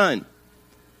his son.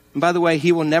 And by the way,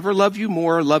 he will never love you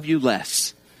more or love you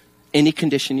less, any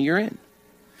condition you're in.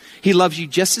 He loves you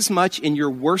just as much in your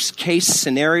worst case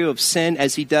scenario of sin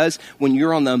as he does when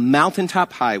you're on the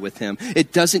mountaintop high with him.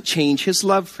 It doesn't change his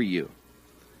love for you.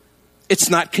 It's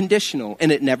not conditional,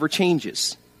 and it never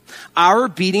changes. Our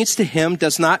obedience to him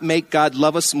does not make God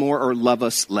love us more or love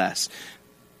us less.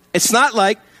 It's not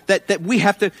like that we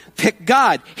have to pick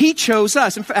God. He chose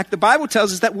us. In fact, the Bible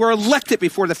tells us that we're elected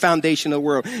before the foundation of the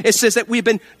world. It says that we've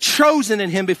been chosen in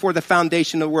him before the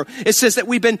foundation of the world. It says that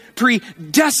we've been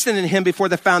predestined in him before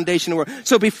the foundation of the world.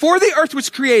 So before the earth was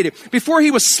created, before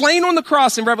he was slain on the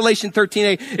cross in Revelation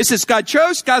 13:8, it says God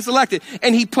chose, God's elected,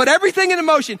 and he put everything into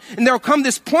motion. And there will come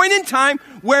this point in time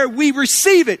where we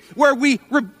receive it, where we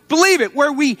believe it,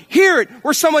 where we hear it,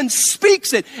 where someone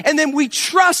speaks it, and then we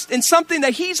trust in something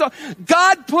that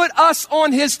God put us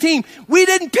on his team. We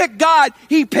didn't pick God,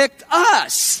 he picked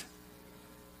us.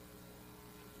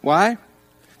 Why?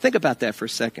 Think about that for a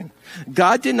second.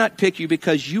 God did not pick you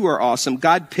because you are awesome.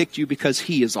 God picked you because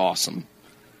he is awesome.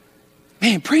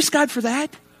 Man, praise God for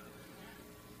that.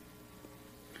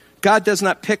 God does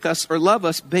not pick us or love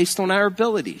us based on our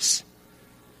abilities.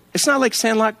 It's not like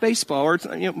sandlot baseball, or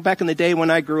back in the day when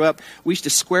I grew up, we used to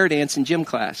square dance in gym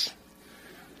class.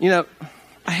 I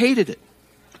hated it,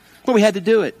 but we had to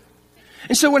do it.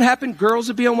 And so what happened? Girls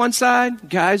would be on one side,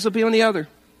 guys would be on the other.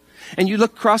 And you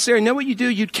look across there, and know what you do?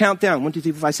 You'd count down. 1, 2,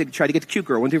 3, 4, 5, 6, try to get the cute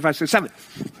girl. 1, 2, 3, 4, 5, 6, 7.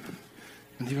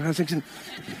 1, 2, 3, 4, 5, 6, 7.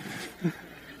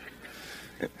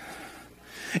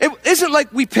 It isn't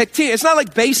like we picked teams. It's not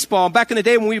like baseball. Back in the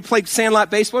day when we played sandlot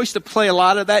baseball, we used to play a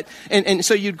lot of that. And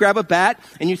so you'd grab a bat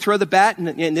and you throw the bat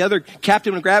and the other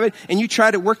captain would grab it and you try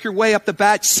to work your way up the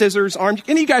bat, scissors, arms.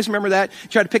 Any of you guys remember that?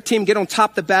 Try to pick team, get on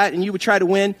top of the bat and you would try to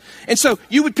win. And so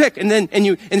you would pick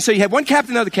and so you had one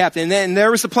captain, another captain, and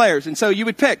there was the players. And so you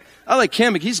would pick. I like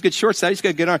Cam. He's a good shortstop. He's got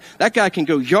a good arm. That guy can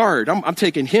go yard. I'm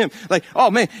taking him. Like,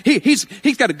 oh man, he's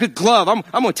got a good glove. I'm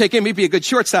going to take him. He'd be a good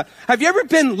shortstop. Have you ever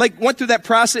went through that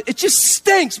process? It just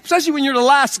stinks, especially when you're the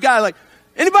last guy. Like,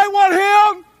 anybody want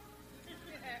him?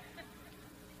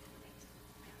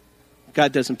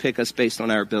 God doesn't pick us based on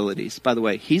our abilities. By the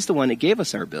way, he's the one that gave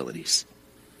us our abilities.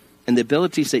 And the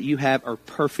abilities that you have are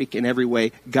perfect in every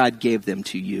way. God gave them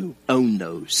to you. Own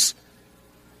those.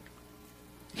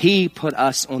 He put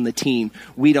us on the team.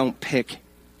 We don't pick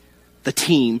the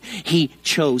team. He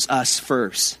chose us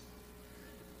first.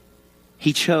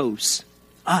 He chose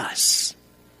us.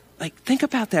 Like, think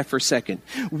about that for a second.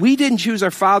 We didn't choose our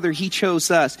Father. He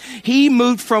chose us. He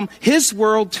moved from his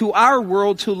world to our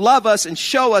world to love us and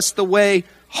show us the way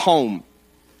home.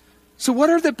 So what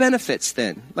are the benefits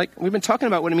then? Like, we've been talking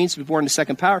about what it means to be born in the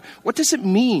second power. What does it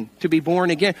mean to be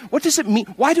born again? What does it mean?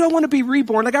 Why do I want to be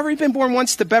reborn? Like, I've already been born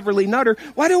once to Beverly Nutter.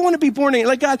 Why do I want to be born again?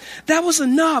 Like, God, that was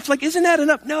enough. Like, isn't that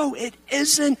enough? No, it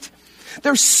isn't.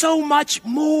 There's so much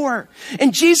more.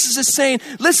 And Jesus is saying,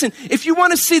 listen, if you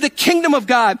want to see the kingdom of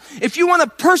God, if you want a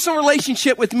personal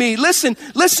relationship with me, listen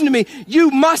to me. You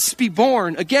must be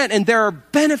born again. And there are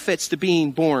benefits to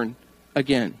being born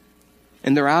again.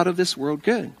 And they're out of this world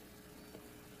good.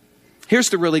 Here's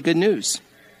the really good news.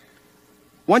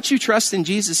 Once you trust in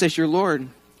Jesus as your Lord,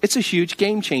 it's a huge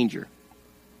game changer.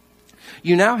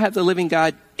 You now have the living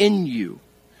God in you,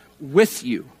 with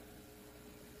you.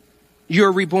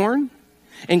 You're reborn,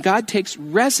 and God takes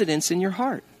residence in your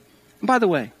heart. And by the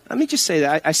way, let me just say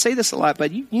that. I say this a lot,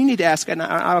 but you need to ask, and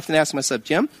I often ask myself,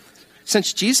 Jim,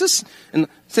 since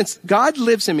God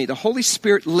lives in me, the Holy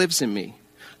Spirit lives in me,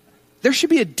 there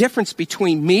should be a difference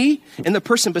between me and the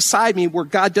person beside me where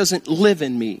God doesn't live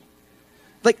in me.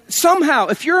 Like, somehow,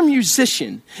 if you're a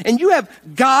musician and you have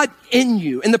God in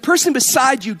you and the person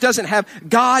beside you doesn't have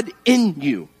God in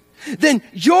you, then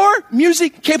your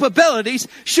music capabilities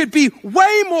should be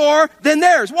way more than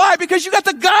theirs. Why? Because you got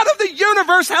the God of the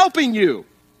universe helping you.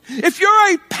 If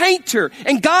you're a painter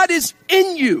and God is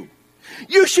in you,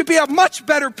 you should be a much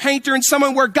better painter and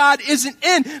someone where God isn't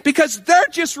in, because they're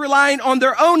just relying on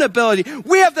their own ability.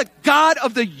 We have the God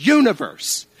of the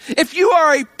universe. If you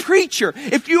are a preacher,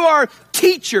 if you are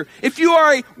teacher, if you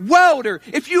are a welder,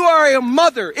 if you are a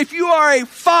mother, if you are a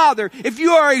father, if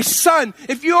you are a son,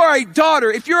 if you are a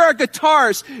daughter, if you're a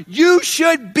guitarist, you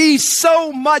should be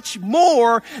so much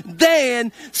more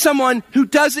than someone who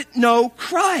doesn't know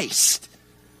Christ.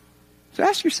 So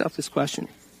ask yourself this question.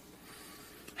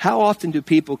 How often do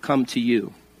people come to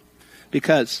you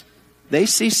because they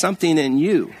see something in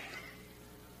you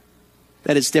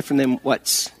that is different than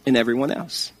what's in everyone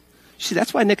else? See,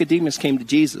 that's why Nicodemus came to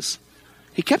Jesus.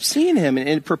 He kept seeing him and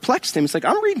it perplexed him. It's like,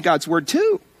 I'm reading God's word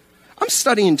too. I'm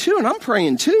studying too and I'm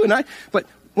praying too. But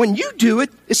when you do it,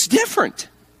 it's different.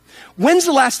 When's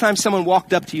the last time someone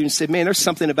walked up to you and said, man, there's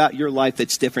something about your life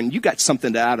that's different. You got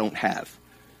something that I don't have.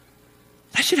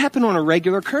 That should happen on a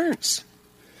regular occurrence.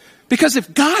 Because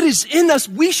if God is in us,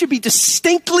 we should be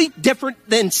distinctly different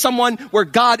than someone where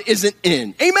God isn't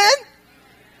in. Amen?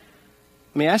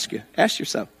 Let me ask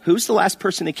yourself, who's the last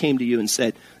person that came to you and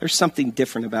said, there's something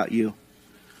different about you?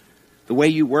 The way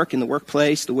you work in the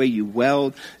workplace, the way you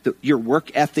weld, your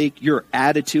work ethic, your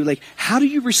attitude. Like, how do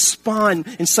you respond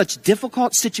in such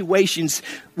difficult situations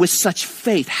with such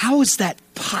faith? How is that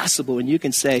possible? And you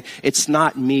can say, it's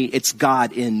not me, it's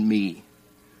God in me.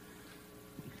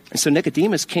 And so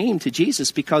Nicodemus came to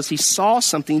Jesus because he saw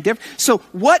something different. So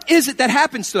what is it that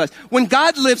happens to us? When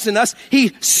God lives in us,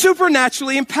 he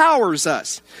supernaturally empowers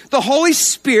us. The Holy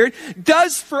Spirit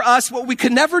does for us what we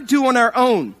could never do on our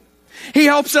own. He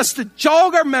helps us to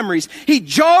jog our memories. He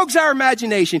jogs our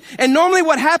imagination. And normally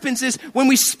what happens is when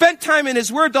we spend time in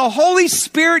his word, the Holy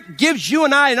Spirit gives you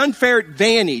and I an unfair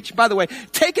advantage. By the way,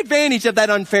 take advantage of that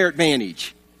unfair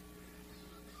advantage.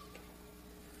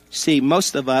 See,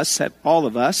 all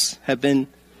of us have been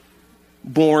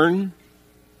born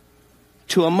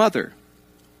to a mother,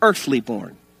 earthly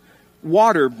born,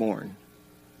 water born.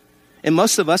 And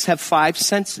most of us have 5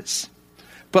 senses.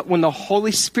 But when the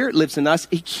Holy Spirit lives in us,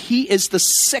 he is the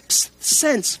 6th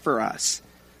sense for us.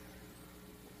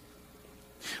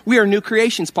 We are new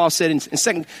creations, Paul said in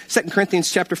 2 Corinthians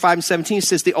chapter 5 and 17. It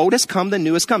says, the old has come, the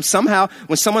new has come. Somehow,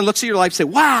 when someone looks at your life, say,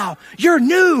 wow, you're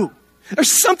new. There's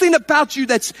something about you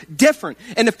that's different.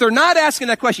 And if they're not asking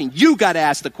that question, you got to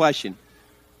ask the question,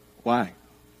 why?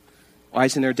 Why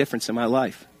isn't there a difference in my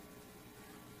life?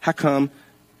 How come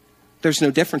there's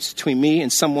no difference between me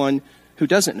and someone who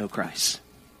doesn't know Christ?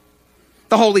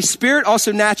 The Holy Spirit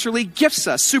also naturally gifts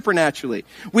us supernaturally.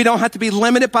 We don't have to be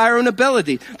limited by our own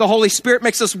ability. The Holy Spirit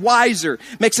makes us wiser,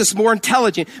 makes us more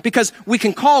intelligent because we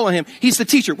can call on him. He's the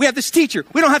teacher. We have this teacher.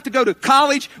 We don't have to go to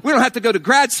college. We don't have to go to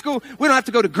grad school. We don't have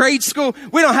to go to grade school.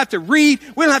 We don't have to read.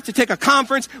 We don't have to take a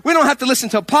conference. We don't have to listen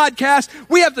to a podcast.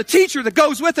 We have the teacher that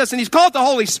goes with us and he's called the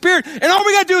Holy Spirit. And all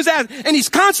we got to do is ask. And he's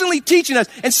constantly teaching us.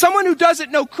 And someone who doesn't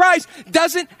know Christ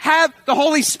doesn't have the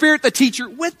Holy Spirit, the teacher,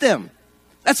 with them.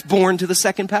 That's born to the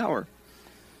second power.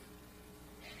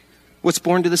 What's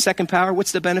born to the second power?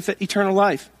 What's the benefit? Eternal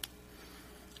life.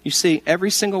 You see,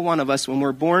 every single one of us, when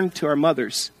we're born to our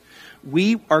mothers,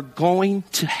 we are going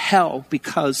to hell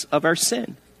because of our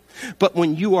sin. But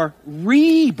when you are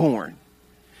reborn,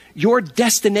 your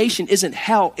destination isn't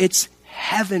hell, it's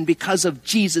heaven because of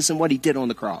Jesus and what he did on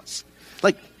the cross.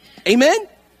 Like, amen?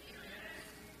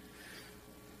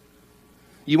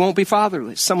 You won't be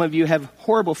fatherless. Some of you have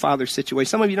horrible father situations.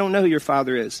 Some of you don't know who your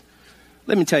father is.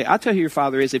 Let me tell you, I'll tell you who your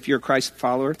father is if you're a Christ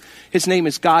follower. His name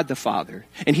is God the Father.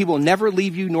 And he will never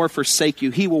leave you nor forsake you.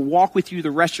 He will walk with you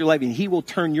the rest of your life and he will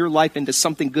turn your life into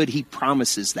something good. He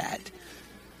promises that.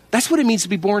 That's what it means to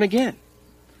be born again.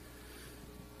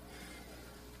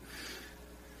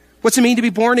 What's it mean to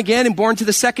be born again and born to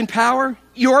the second power?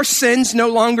 Your sins no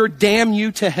longer damn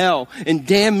you to hell and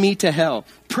damn me to hell.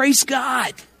 Praise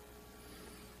God.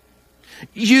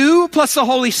 You plus the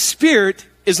Holy Spirit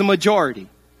is a majority.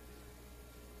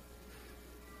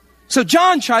 So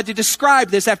John tried to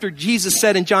describe this after Jesus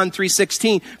said in John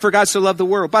 3:16, for God so loved the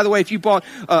world. By the way, if you go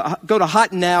to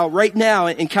Hot Now, right now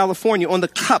in California, on the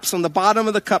cups, on the bottom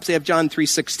of the cups, they have John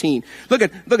 3:16. Look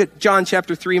at John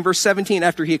chapter 3 and verse 17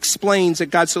 after he explains that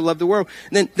God so loved the world.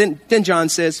 Then John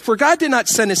says, for God did not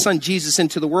send his son Jesus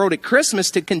into the world at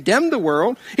Christmas to condemn the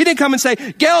world. He didn't come and say,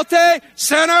 guilty,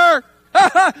 sinner,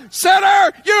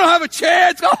 sinner, you don't have a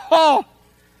chance. Oh.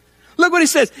 Look what he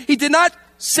says. He did not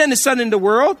send his son into the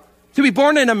world to be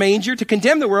born in a manger, to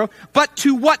condemn the world, but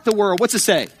to what the world? What's it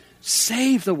say?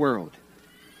 Save the world.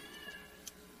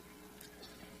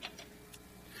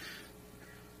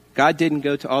 God didn't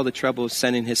go to all the trouble of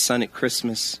sending his son at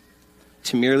Christmas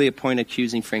to merely point an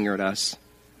accusing finger at us.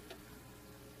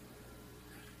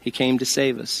 He came to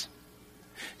save us.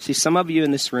 See, some of you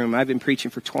in this room, I've been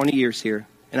preaching for 20 years here,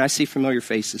 and I see familiar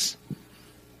faces.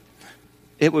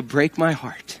 It would break my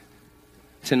heart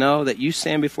to know that you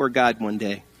stand before God one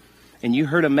day and you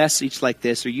heard a message like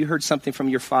this, or you heard something from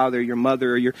your father, your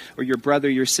mother, or your brother,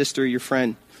 your sister, your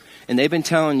friend, and they've been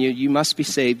telling you, you must be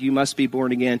saved, you must be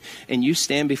born again, and you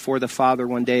stand before the Father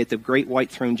one day at the great white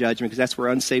throne judgment, because that's where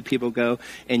unsaved people go,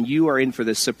 and you are in for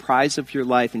the surprise of your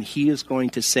life, and he is going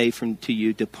to say to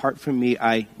you, depart from me,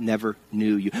 I never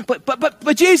knew you.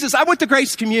 But Jesus, I went to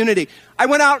Grace Community. I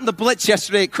went out in the Blitz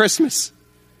yesterday at Christmas.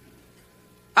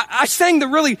 I sang the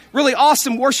really, really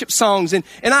awesome worship songs, and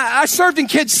I served in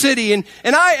Kids City, and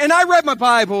I read my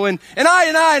Bible, and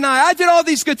I did all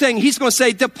these good things. He's going to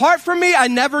say, depart from me, I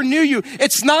never knew you.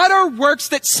 It's not our works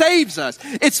that saves us.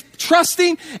 It's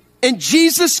trusting in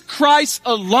Jesus Christ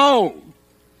alone.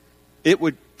 It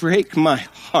would break my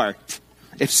heart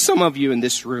if some of you in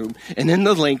this room and in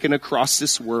the link and across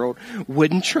this world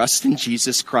wouldn't trust in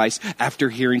Jesus Christ after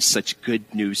hearing such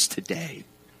good news today.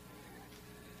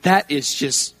 That is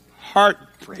just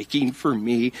heartbreaking for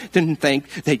me to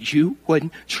think that you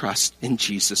wouldn't trust in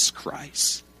Jesus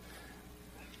Christ.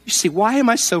 You see, why am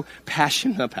I so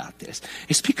passionate about this?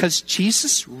 It's because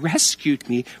Jesus rescued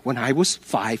me when I was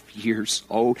 5 years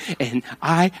old, and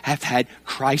I have had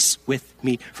Christ with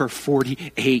me for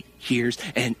 48 years,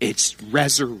 and it's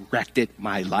resurrected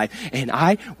my life. And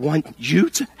I want you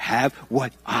to have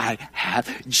what I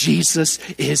have. Jesus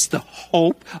is the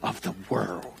hope of the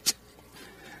world.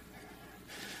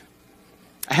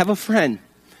 I have a friend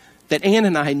that Ann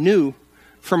and I knew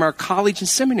from our college and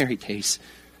seminary days.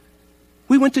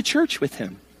 We went to church with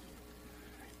him.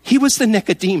 He was the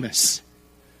Nicodemus.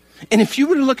 And if you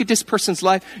were to look at this person's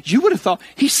life, you would have thought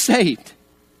he's saved.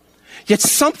 Yet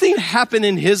something happened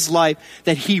in his life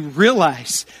that he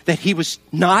realized that he was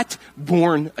not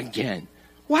born again.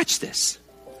 Watch this.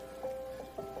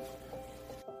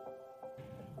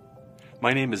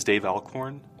 My name is Dave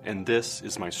Alcorn, and this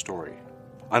is my story.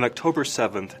 On October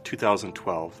 7th,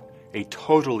 2012, a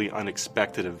totally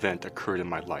unexpected event occurred in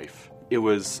my life. It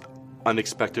was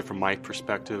unexpected from my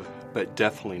perspective, but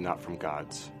definitely not from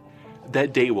God's.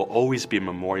 That day will always be a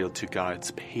memorial to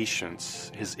God's patience,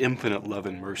 his infinite love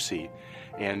and mercy,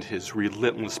 and his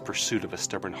relentless pursuit of a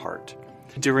stubborn heart.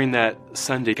 During that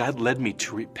Sunday, God led me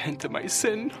to repent of my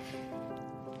sin.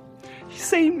 He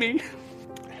saved me.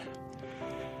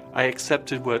 I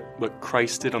accepted what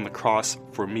Christ did on the cross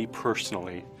for me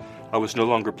personally. I was no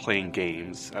longer playing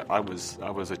games. I was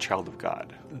a child of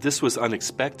God. This was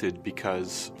unexpected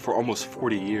because for almost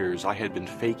 40 years I had been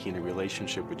faking a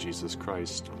relationship with Jesus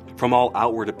Christ. From all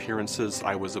outward appearances,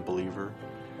 I was a believer.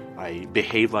 I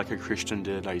behaved like a Christian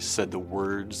did. I said the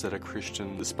words that a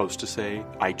Christian is supposed to say.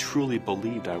 I truly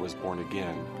believed I was born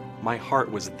again. My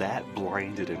heart was that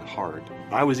blinded and hard.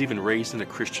 I was even raised in a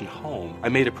Christian home. I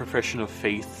made a profession of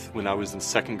faith when I was in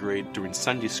second grade during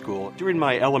Sunday school. During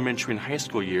my elementary and high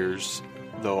school years,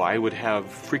 though, I would have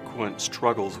frequent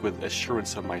struggles with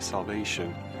assurance of my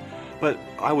salvation. But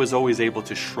I was always able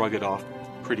to shrug it off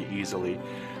pretty easily.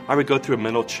 I would go through a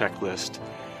mental checklist.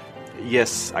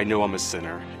 Yes, I know I'm a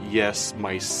sinner. Yes,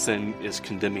 my sin is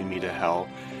condemning me to hell.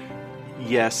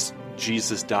 Yes,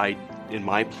 Jesus died in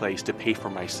my place to pay for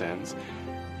my sins.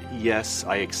 Yes,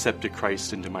 I accepted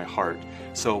Christ into my heart,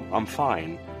 so I'm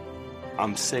fine.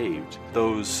 I'm saved.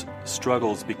 Those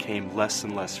struggles became less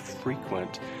and less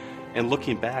frequent, and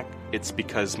looking back, it's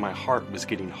because my heart was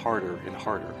getting harder and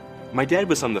harder. My dad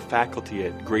was on the faculty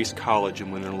at Grace College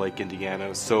in Winter Lake,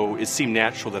 Indiana, so it seemed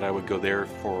natural that I would go there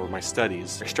for my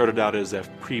studies. I started out as a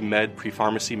pre-med,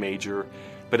 pre-pharmacy major,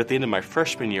 but at the end of my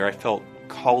freshman year, I felt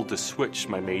called to switch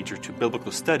my major to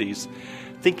biblical studies,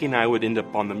 thinking I would end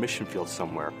up on the mission field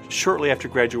somewhere. Shortly after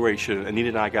graduation, Anita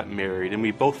and I got married, and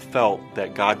we both felt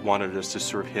that God wanted us to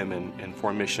serve him in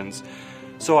foreign missions.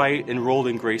 So I enrolled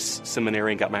in Grace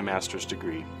Seminary and got my master's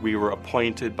degree. We were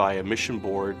appointed by a mission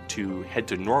board to head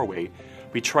to Norway.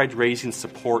 We tried raising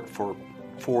support for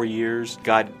 4 years.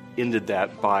 God ended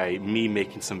that by me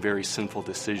making some very sinful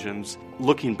decisions.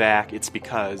 Looking back, it's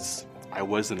because I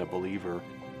wasn't a believer.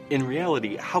 In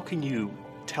reality, how can you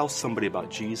tell somebody about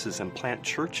Jesus and plant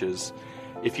churches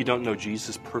if you don't know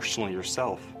Jesus personally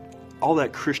yourself? All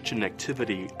that Christian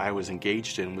activity I was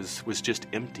engaged in was just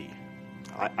empty.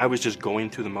 I was just going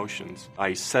through the motions.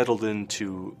 I settled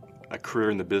into a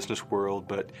career in the business world,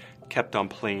 but kept on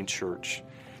playing church,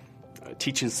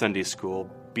 teaching Sunday school,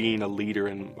 being a leader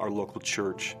in our local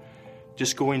church,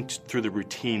 just going through the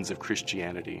routines of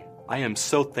Christianity. I am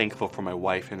so thankful for my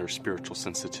wife and her spiritual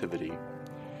sensitivity.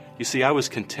 You see, I was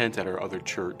content at our other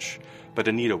church, but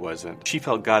Anita wasn't. She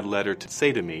felt God led her to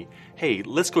say to me, hey,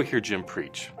 let's go hear Jim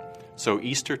preach. So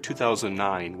Easter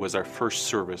 2009 was our first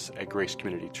service at Grace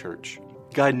Community Church.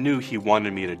 God knew He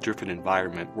wanted me in a different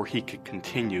environment where He could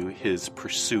continue His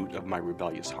pursuit of my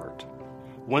rebellious heart.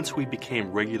 Once we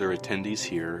became regular attendees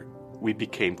here, we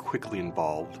became quickly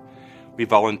involved. We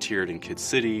volunteered in Kid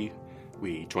City,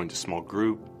 we joined a small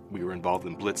group, we were involved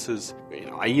in blitzes.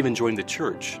 I even joined the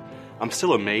church. I'm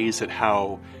still amazed at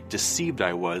how deceived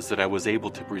I was that I was able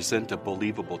to present a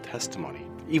believable testimony.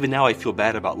 Even now I feel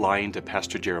bad about lying to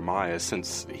Pastor Jeremiah,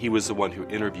 since he was the one who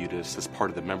interviewed us as part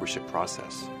of the membership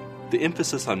process. The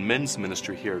emphasis on men's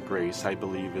ministry here at Grace, I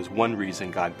believe, is one reason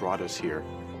God brought us here.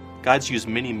 God's used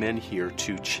many men here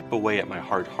to chip away at my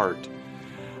hard heart,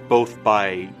 both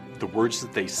by the words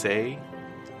that they say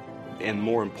and,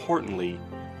 more importantly,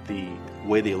 the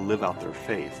way they live out their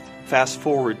faith. Fast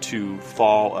forward to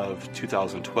fall of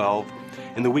 2012,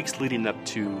 in the weeks leading up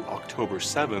to October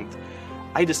 7th,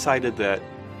 I decided that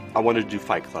I wanted to do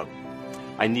Fight Club.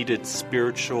 I needed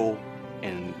spiritual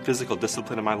and physical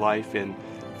discipline in my life, and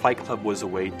Fight Club was a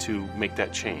way to make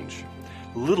that change.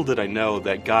 Little did I know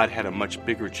that God had a much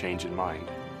bigger change in mind.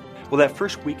 Well, that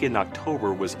first week in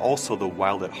October was also the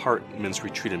Wild at Heart Men's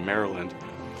Retreat in Maryland.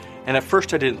 And at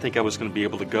first I didn't think I was going to be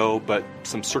able to go, but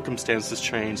some circumstances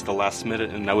changed the last minute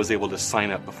and I was able to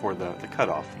sign up before the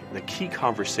cutoff. The key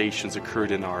conversations occurred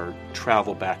in our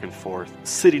travel back and forth.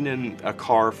 Sitting in a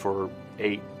car for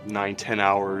 8, 9, 10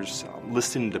 hours,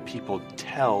 listening to people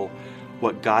tell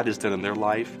what God has done in their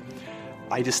life.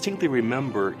 I distinctly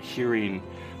remember hearing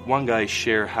one guy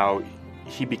share how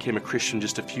he became a Christian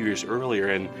just a few years earlier,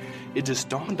 and it just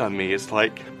dawned on me. It's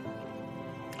like,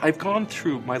 I've gone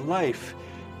through my life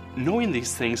knowing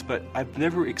these things, but I've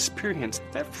never experienced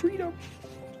that freedom.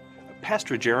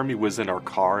 Pastor Jeremy was in our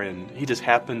car, and he just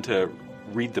happened to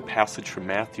read the passage from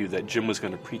Matthew that Jim was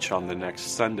going to preach on the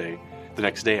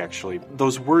next day actually.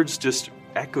 Those words just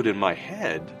echoed in my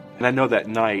head, and I know that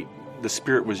night the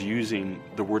Spirit was using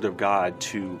the Word of God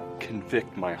to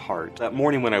convict my heart. That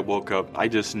morning when I woke up, I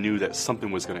just knew that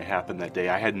something was going to happen that day.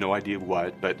 I had no idea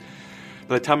what, but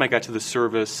by the time I got to the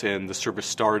service and the service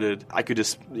started, I could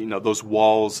just, those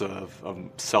walls of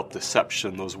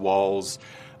self-deception, those walls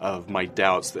of my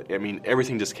doubts,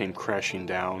 everything just came crashing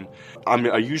down. I'm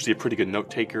usually a pretty good note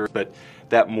taker, but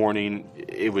that morning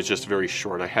it was just very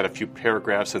short. I had a few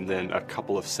paragraphs and then a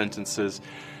couple of sentences.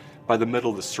 By the middle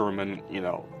of the sermon,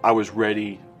 I was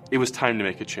ready. It was time to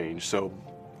make a change. So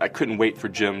I couldn't wait for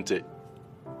Jim to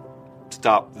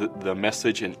stop the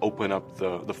message and open up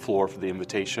the floor for the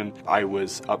invitation. I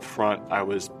was up front. I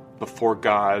was before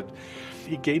God.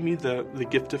 He gave me the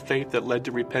gift of faith that led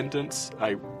to repentance.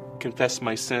 I confessed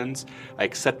my sins. I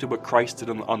accepted what Christ did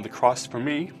on the cross for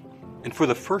me. And for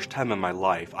the first time in my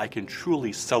life, I can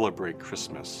truly celebrate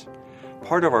Christmas.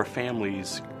 Part of our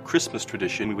family's Christmas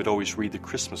tradition, we would always read the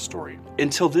Christmas story.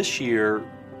 Until this year,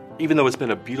 even though it's been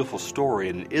a beautiful story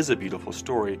and is a beautiful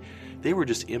story, they were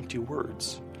just empty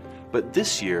words. But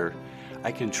this year,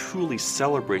 I can truly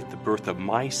celebrate the birth of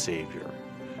my Savior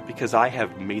because I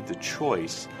have made the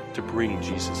choice to bring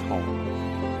Jesus home.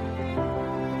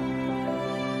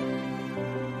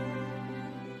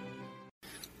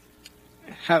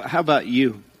 How about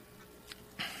you?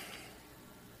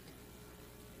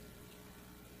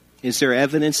 Is there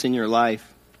evidence in your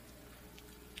life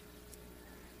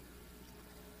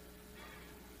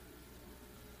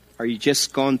are you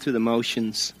just going through the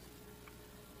motions?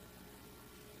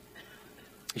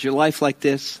 Is your life like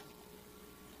this?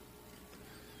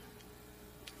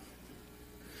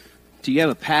 Do you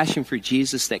have a passion for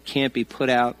Jesus that can't be put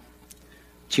out?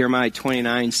 Jeremiah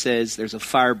 29 says, there's a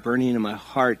fire burning in my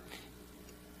heart.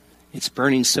 It's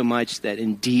burning so much that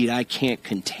indeed I can't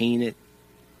contain it.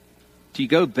 Do you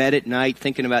go to bed at night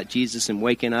thinking about Jesus and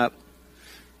waking up?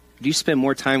 Do you spend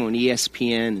more time on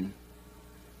ESPN and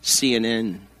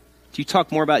CNN? Do you talk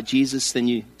more about Jesus than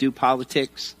you do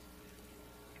politics?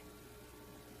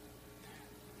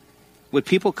 Would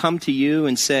people come to you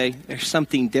and say, there's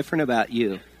something different about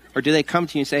you? Or do they come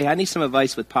to you and say, I need some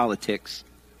advice with politics?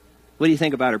 What do you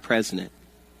think about our president?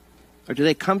 Or do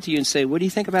they come to you and say, what do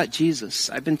you think about Jesus?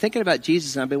 I've been thinking about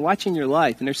Jesus and I've been watching your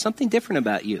life and there's something different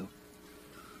about you.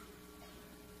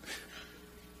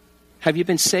 Have you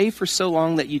been saved for so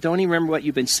long that you don't even remember what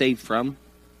you've been saved from?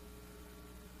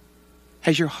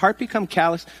 Has your heart become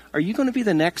callous? Are you going to be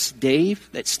the next Dave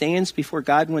that stands before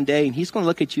God one day and he's going to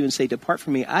look at you and say, depart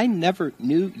from me, I never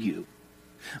knew you?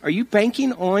 Are you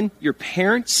banking on your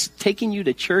parents taking you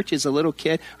to church as a little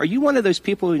kid? Are you one of those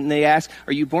people when they ask,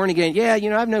 are you born again? Yeah,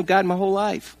 I've known God my whole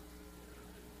life.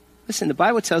 Listen, the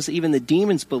Bible tells that even the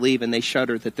demons believe and they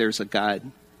shudder that there's a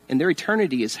God. And their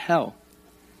eternity is hell.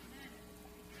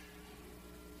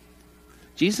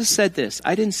 Jesus said this.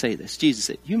 I didn't say this. Jesus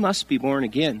said, you must be born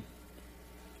again.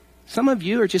 Some of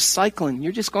you are just cycling.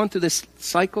 You're just going through this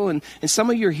cycle, and some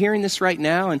of you are hearing this right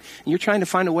now, and you're trying to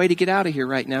find a way to get out of here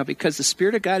right now because the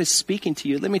Spirit of God is speaking to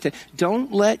you. Let me tell you,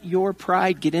 don't let your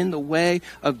pride get in the way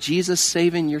of Jesus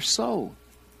saving your soul.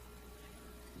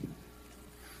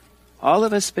 All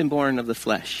of us have been born of the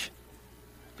flesh.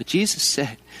 But Jesus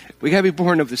said, we got to be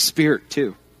born of the Spirit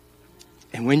too.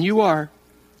 And when you are,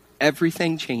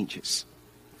 everything changes.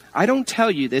 I don't tell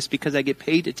you this because I get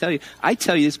paid to tell you. I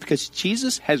tell you this because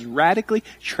Jesus has radically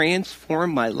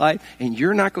transformed my life, and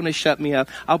you're not going to shut me up.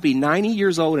 I'll be 90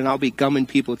 years old and I'll be gumming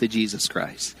people to Jesus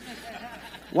Christ.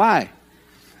 Why?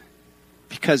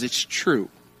 Because it's true.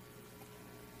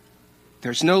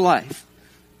 There's no life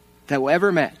that will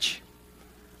ever match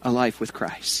a life with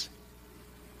Christ.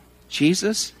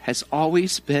 Jesus has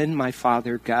always been my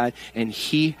Father God, and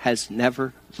he has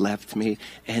never left me.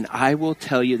 And I will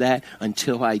tell you that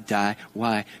until I die.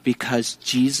 Why? Because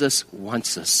Jesus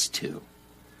wants us to.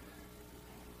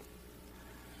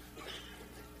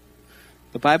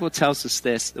 The Bible tells us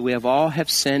this, that we all have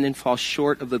sinned and fall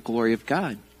short of the glory of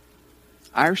God.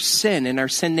 Our sin and our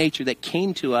sin nature that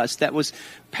came to us, that was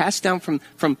passed down from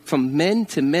men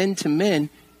to men to men,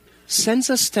 sends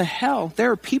us to hell.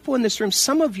 There are people in this room,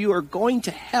 some of you are going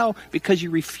to hell because you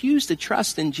refuse to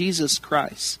trust in Jesus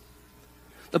Christ.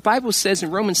 The Bible says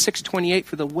in Romans 6:28,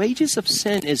 for the wages of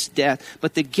sin is death,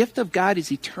 but the gift of God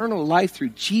is eternal life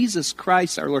through Jesus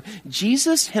Christ our Lord.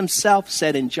 Jesus himself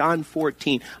said in John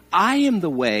 14, I am the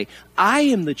way, I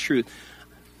am the truth.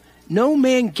 No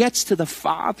man gets to the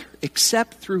Father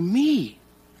except through me.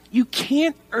 You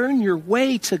can't earn your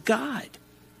way to God.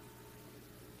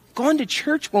 Going to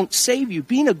church won't save you.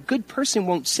 Being a good person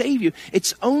won't save you.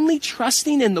 It's only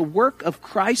trusting in the work of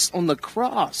Christ on the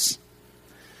cross.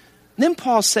 And then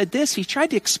Paul said this. He tried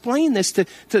to explain this to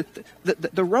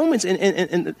the Romans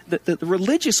and the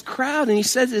religious crowd. And he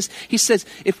says this. He says,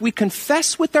 if we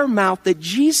confess with our mouth that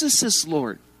Jesus is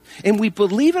Lord, and we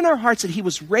believe in our hearts that he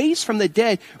was raised from the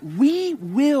dead, we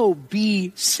will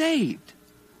be saved.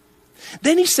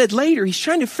 Then he said later, he's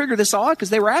trying to figure this all out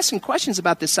because they were asking questions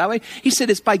about this salvation. He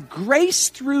said, it's by grace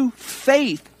through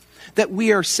faith that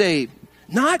we are saved,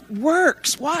 not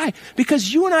works. Why?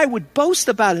 Because you and I would boast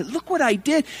about it. Look what I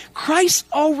did. Christ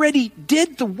already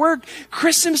did the work.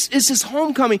 Christmas is his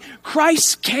homecoming.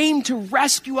 Christ came to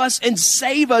rescue us and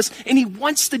save us, and he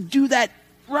wants to do that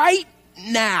right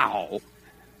now.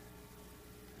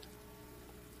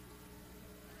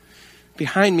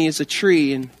 Behind me is a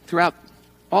tree, and throughout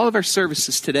all of our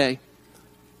services today,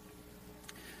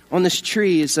 on this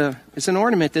tree is an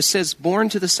ornament that says born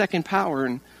to the second power,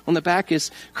 and on the back is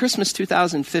Christmas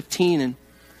 2015. And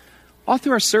all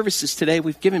through our services today,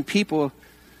 we've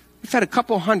had a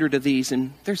couple hundred of these,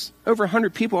 and there's over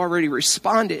 100 people already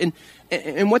responded.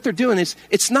 And what they're doing is,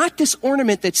 it's not this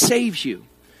ornament that saves you.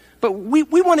 But we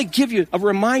want to give you a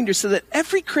reminder so that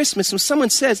every Christmas when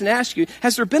someone says and asks you,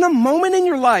 has there been a moment in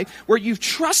your life where you've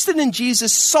trusted in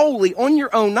Jesus solely on your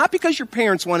own, not because your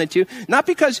parents wanted to, not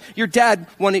because your dad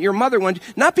wanted, your mother wanted,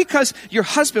 not because your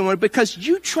husband wanted, because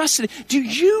you trusted. Do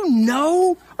you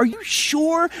know? Are you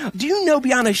sure? Do you know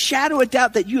beyond a shadow of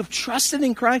doubt that you have trusted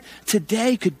in Christ?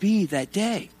 Today could be that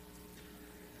day.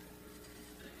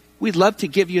 We'd love to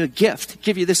give you a gift,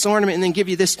 give you this ornament, and then give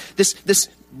you this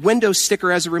window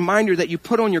sticker as a reminder that you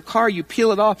put on your car, you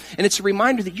peel it off, and it's a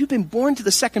reminder that you've been born to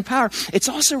the second power. It's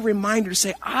also a reminder to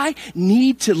say, I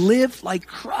need to live like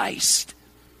Christ.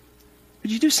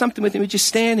 Would you do something with me? Would you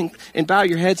stand and bow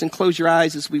your heads and close your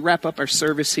eyes as we wrap up our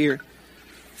service here?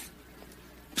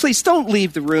 Please don't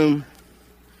leave the room.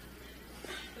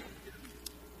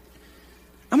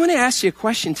 I'm going to ask you a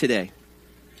question today.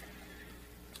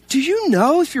 Do you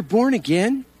know if you're born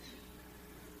again?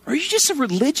 Or are you just a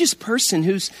religious person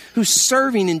who's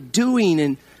serving and doing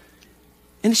and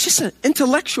it's just an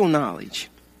intellectual knowledge?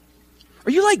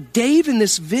 Are you like Dave in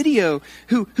this video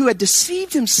who had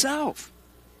deceived himself?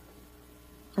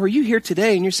 Or are you here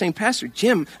today and you're saying, Pastor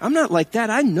Jim, I'm not like that.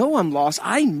 I know I'm lost.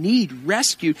 I need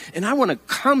rescue and I want to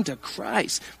come to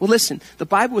Christ. Well, listen, the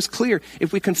Bible is clear.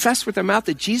 If we confess with our mouth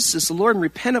that Jesus is the Lord and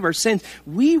repent of our sins,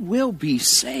 we will be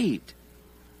saved.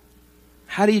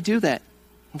 How do you do that?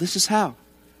 Well, this is how.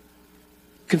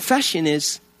 Confession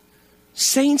is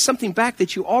saying something back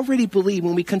that you already believe.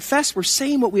 When we confess, we're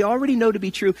saying what we already know to be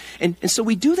true. And so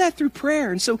we do that through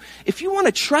prayer. And so if you want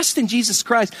to trust in Jesus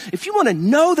Christ, if you want to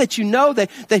know that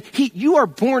you are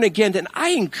born again, then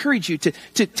I encourage you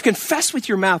to confess with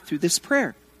your mouth through this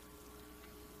prayer.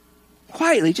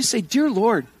 Quietly, just say, Dear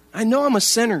Lord, I know I'm a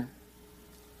sinner.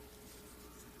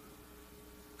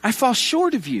 I fall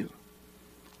short of you.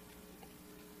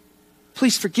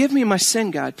 Please forgive me of my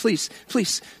sin, God. Please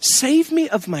save me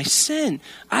of my sin.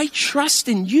 I trust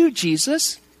in you,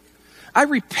 Jesus. I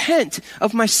repent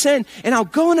of my sin and I'll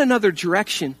go in another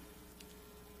direction.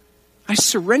 I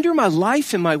surrender my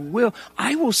life and my will.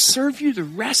 I will serve you the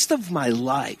rest of my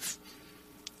life.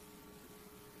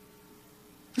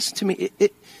 Listen to me.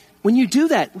 When you do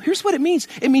that, here's what it means.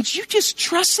 It means you just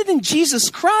trusted in Jesus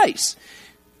Christ.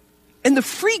 And the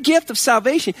free gift of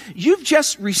salvation, you've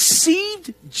just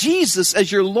received Jesus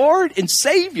as your Lord and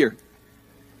Savior.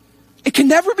 It can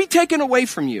never be taken away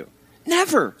from you.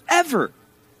 Never, ever.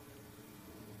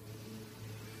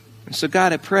 And so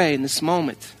God, I pray in this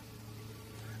moment,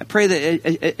 I pray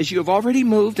that as you have already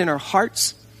moved in our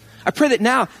hearts, I pray that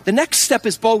now the next step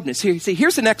is boldness.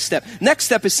 Here's the next step. Next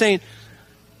step is saying,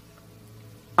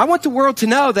 I want the world to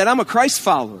know that I'm a Christ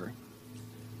follower.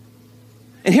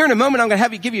 And here in a moment, I'm going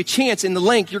to give you a chance in the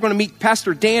link. You're going to meet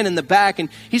Pastor Dan in the back, and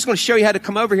he's going to show you how to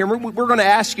come over here. We're going to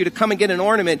ask you to come and get an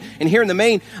ornament. And here in the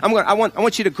main, I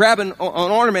want you to grab an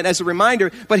ornament as a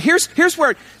reminder. But here's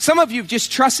where some of you have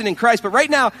just trusted in Christ. But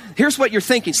right now, here's what you're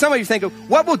thinking. Some of you think,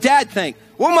 what will Dad think?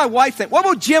 What will my wife think? What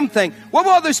will Jim think? What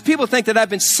will all those people think that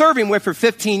I've been serving with for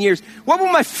 15 years? What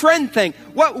will my friend think?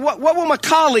 What will my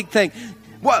colleague think?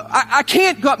 Well, I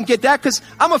can't go up and get that because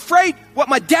I'm afraid what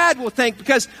my dad will think,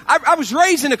 because I was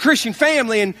raised in a Christian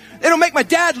family and it'll make my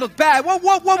dad look bad. Well,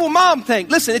 what will Mom think?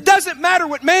 Listen, it doesn't matter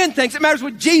what man thinks. It matters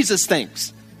what Jesus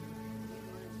thinks.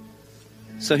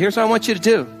 So here's what I want you to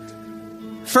do.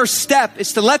 First step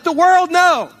is to let the world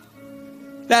know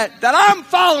that I'm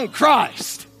following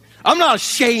Christ. I'm not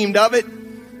ashamed of it.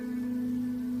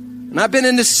 And I've been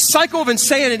in this cycle of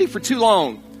insanity for too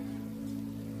long.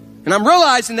 And I'm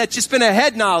realizing that's just been a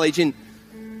head knowledge.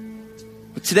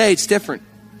 But today it's different.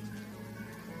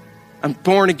 I'm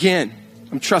born again.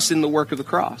 I'm trusting the work of the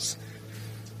cross.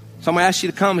 So I'm going to ask you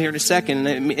to come here in a second.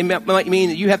 And it might mean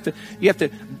that you have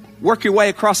to work your way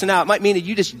across an aisle. It might mean that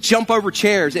you just jump over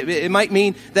chairs. It might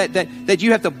mean that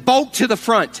you have to bolt to the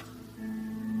front.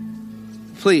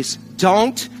 Please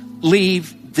don't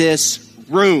leave this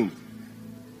room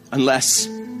unless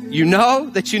you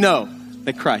know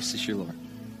that Christ is your Lord.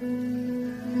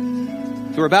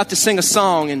 So we're about to sing a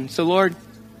song, and so Lord,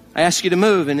 I ask you to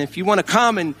move. And if you want to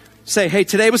come and say, hey,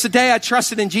 today was the day I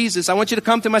trusted in Jesus, I want you to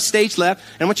come to my stage left,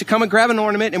 and I want you to come and grab an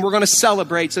ornament, and we're going to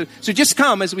celebrate. So just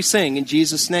come as we sing in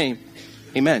Jesus' name.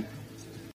 Amen.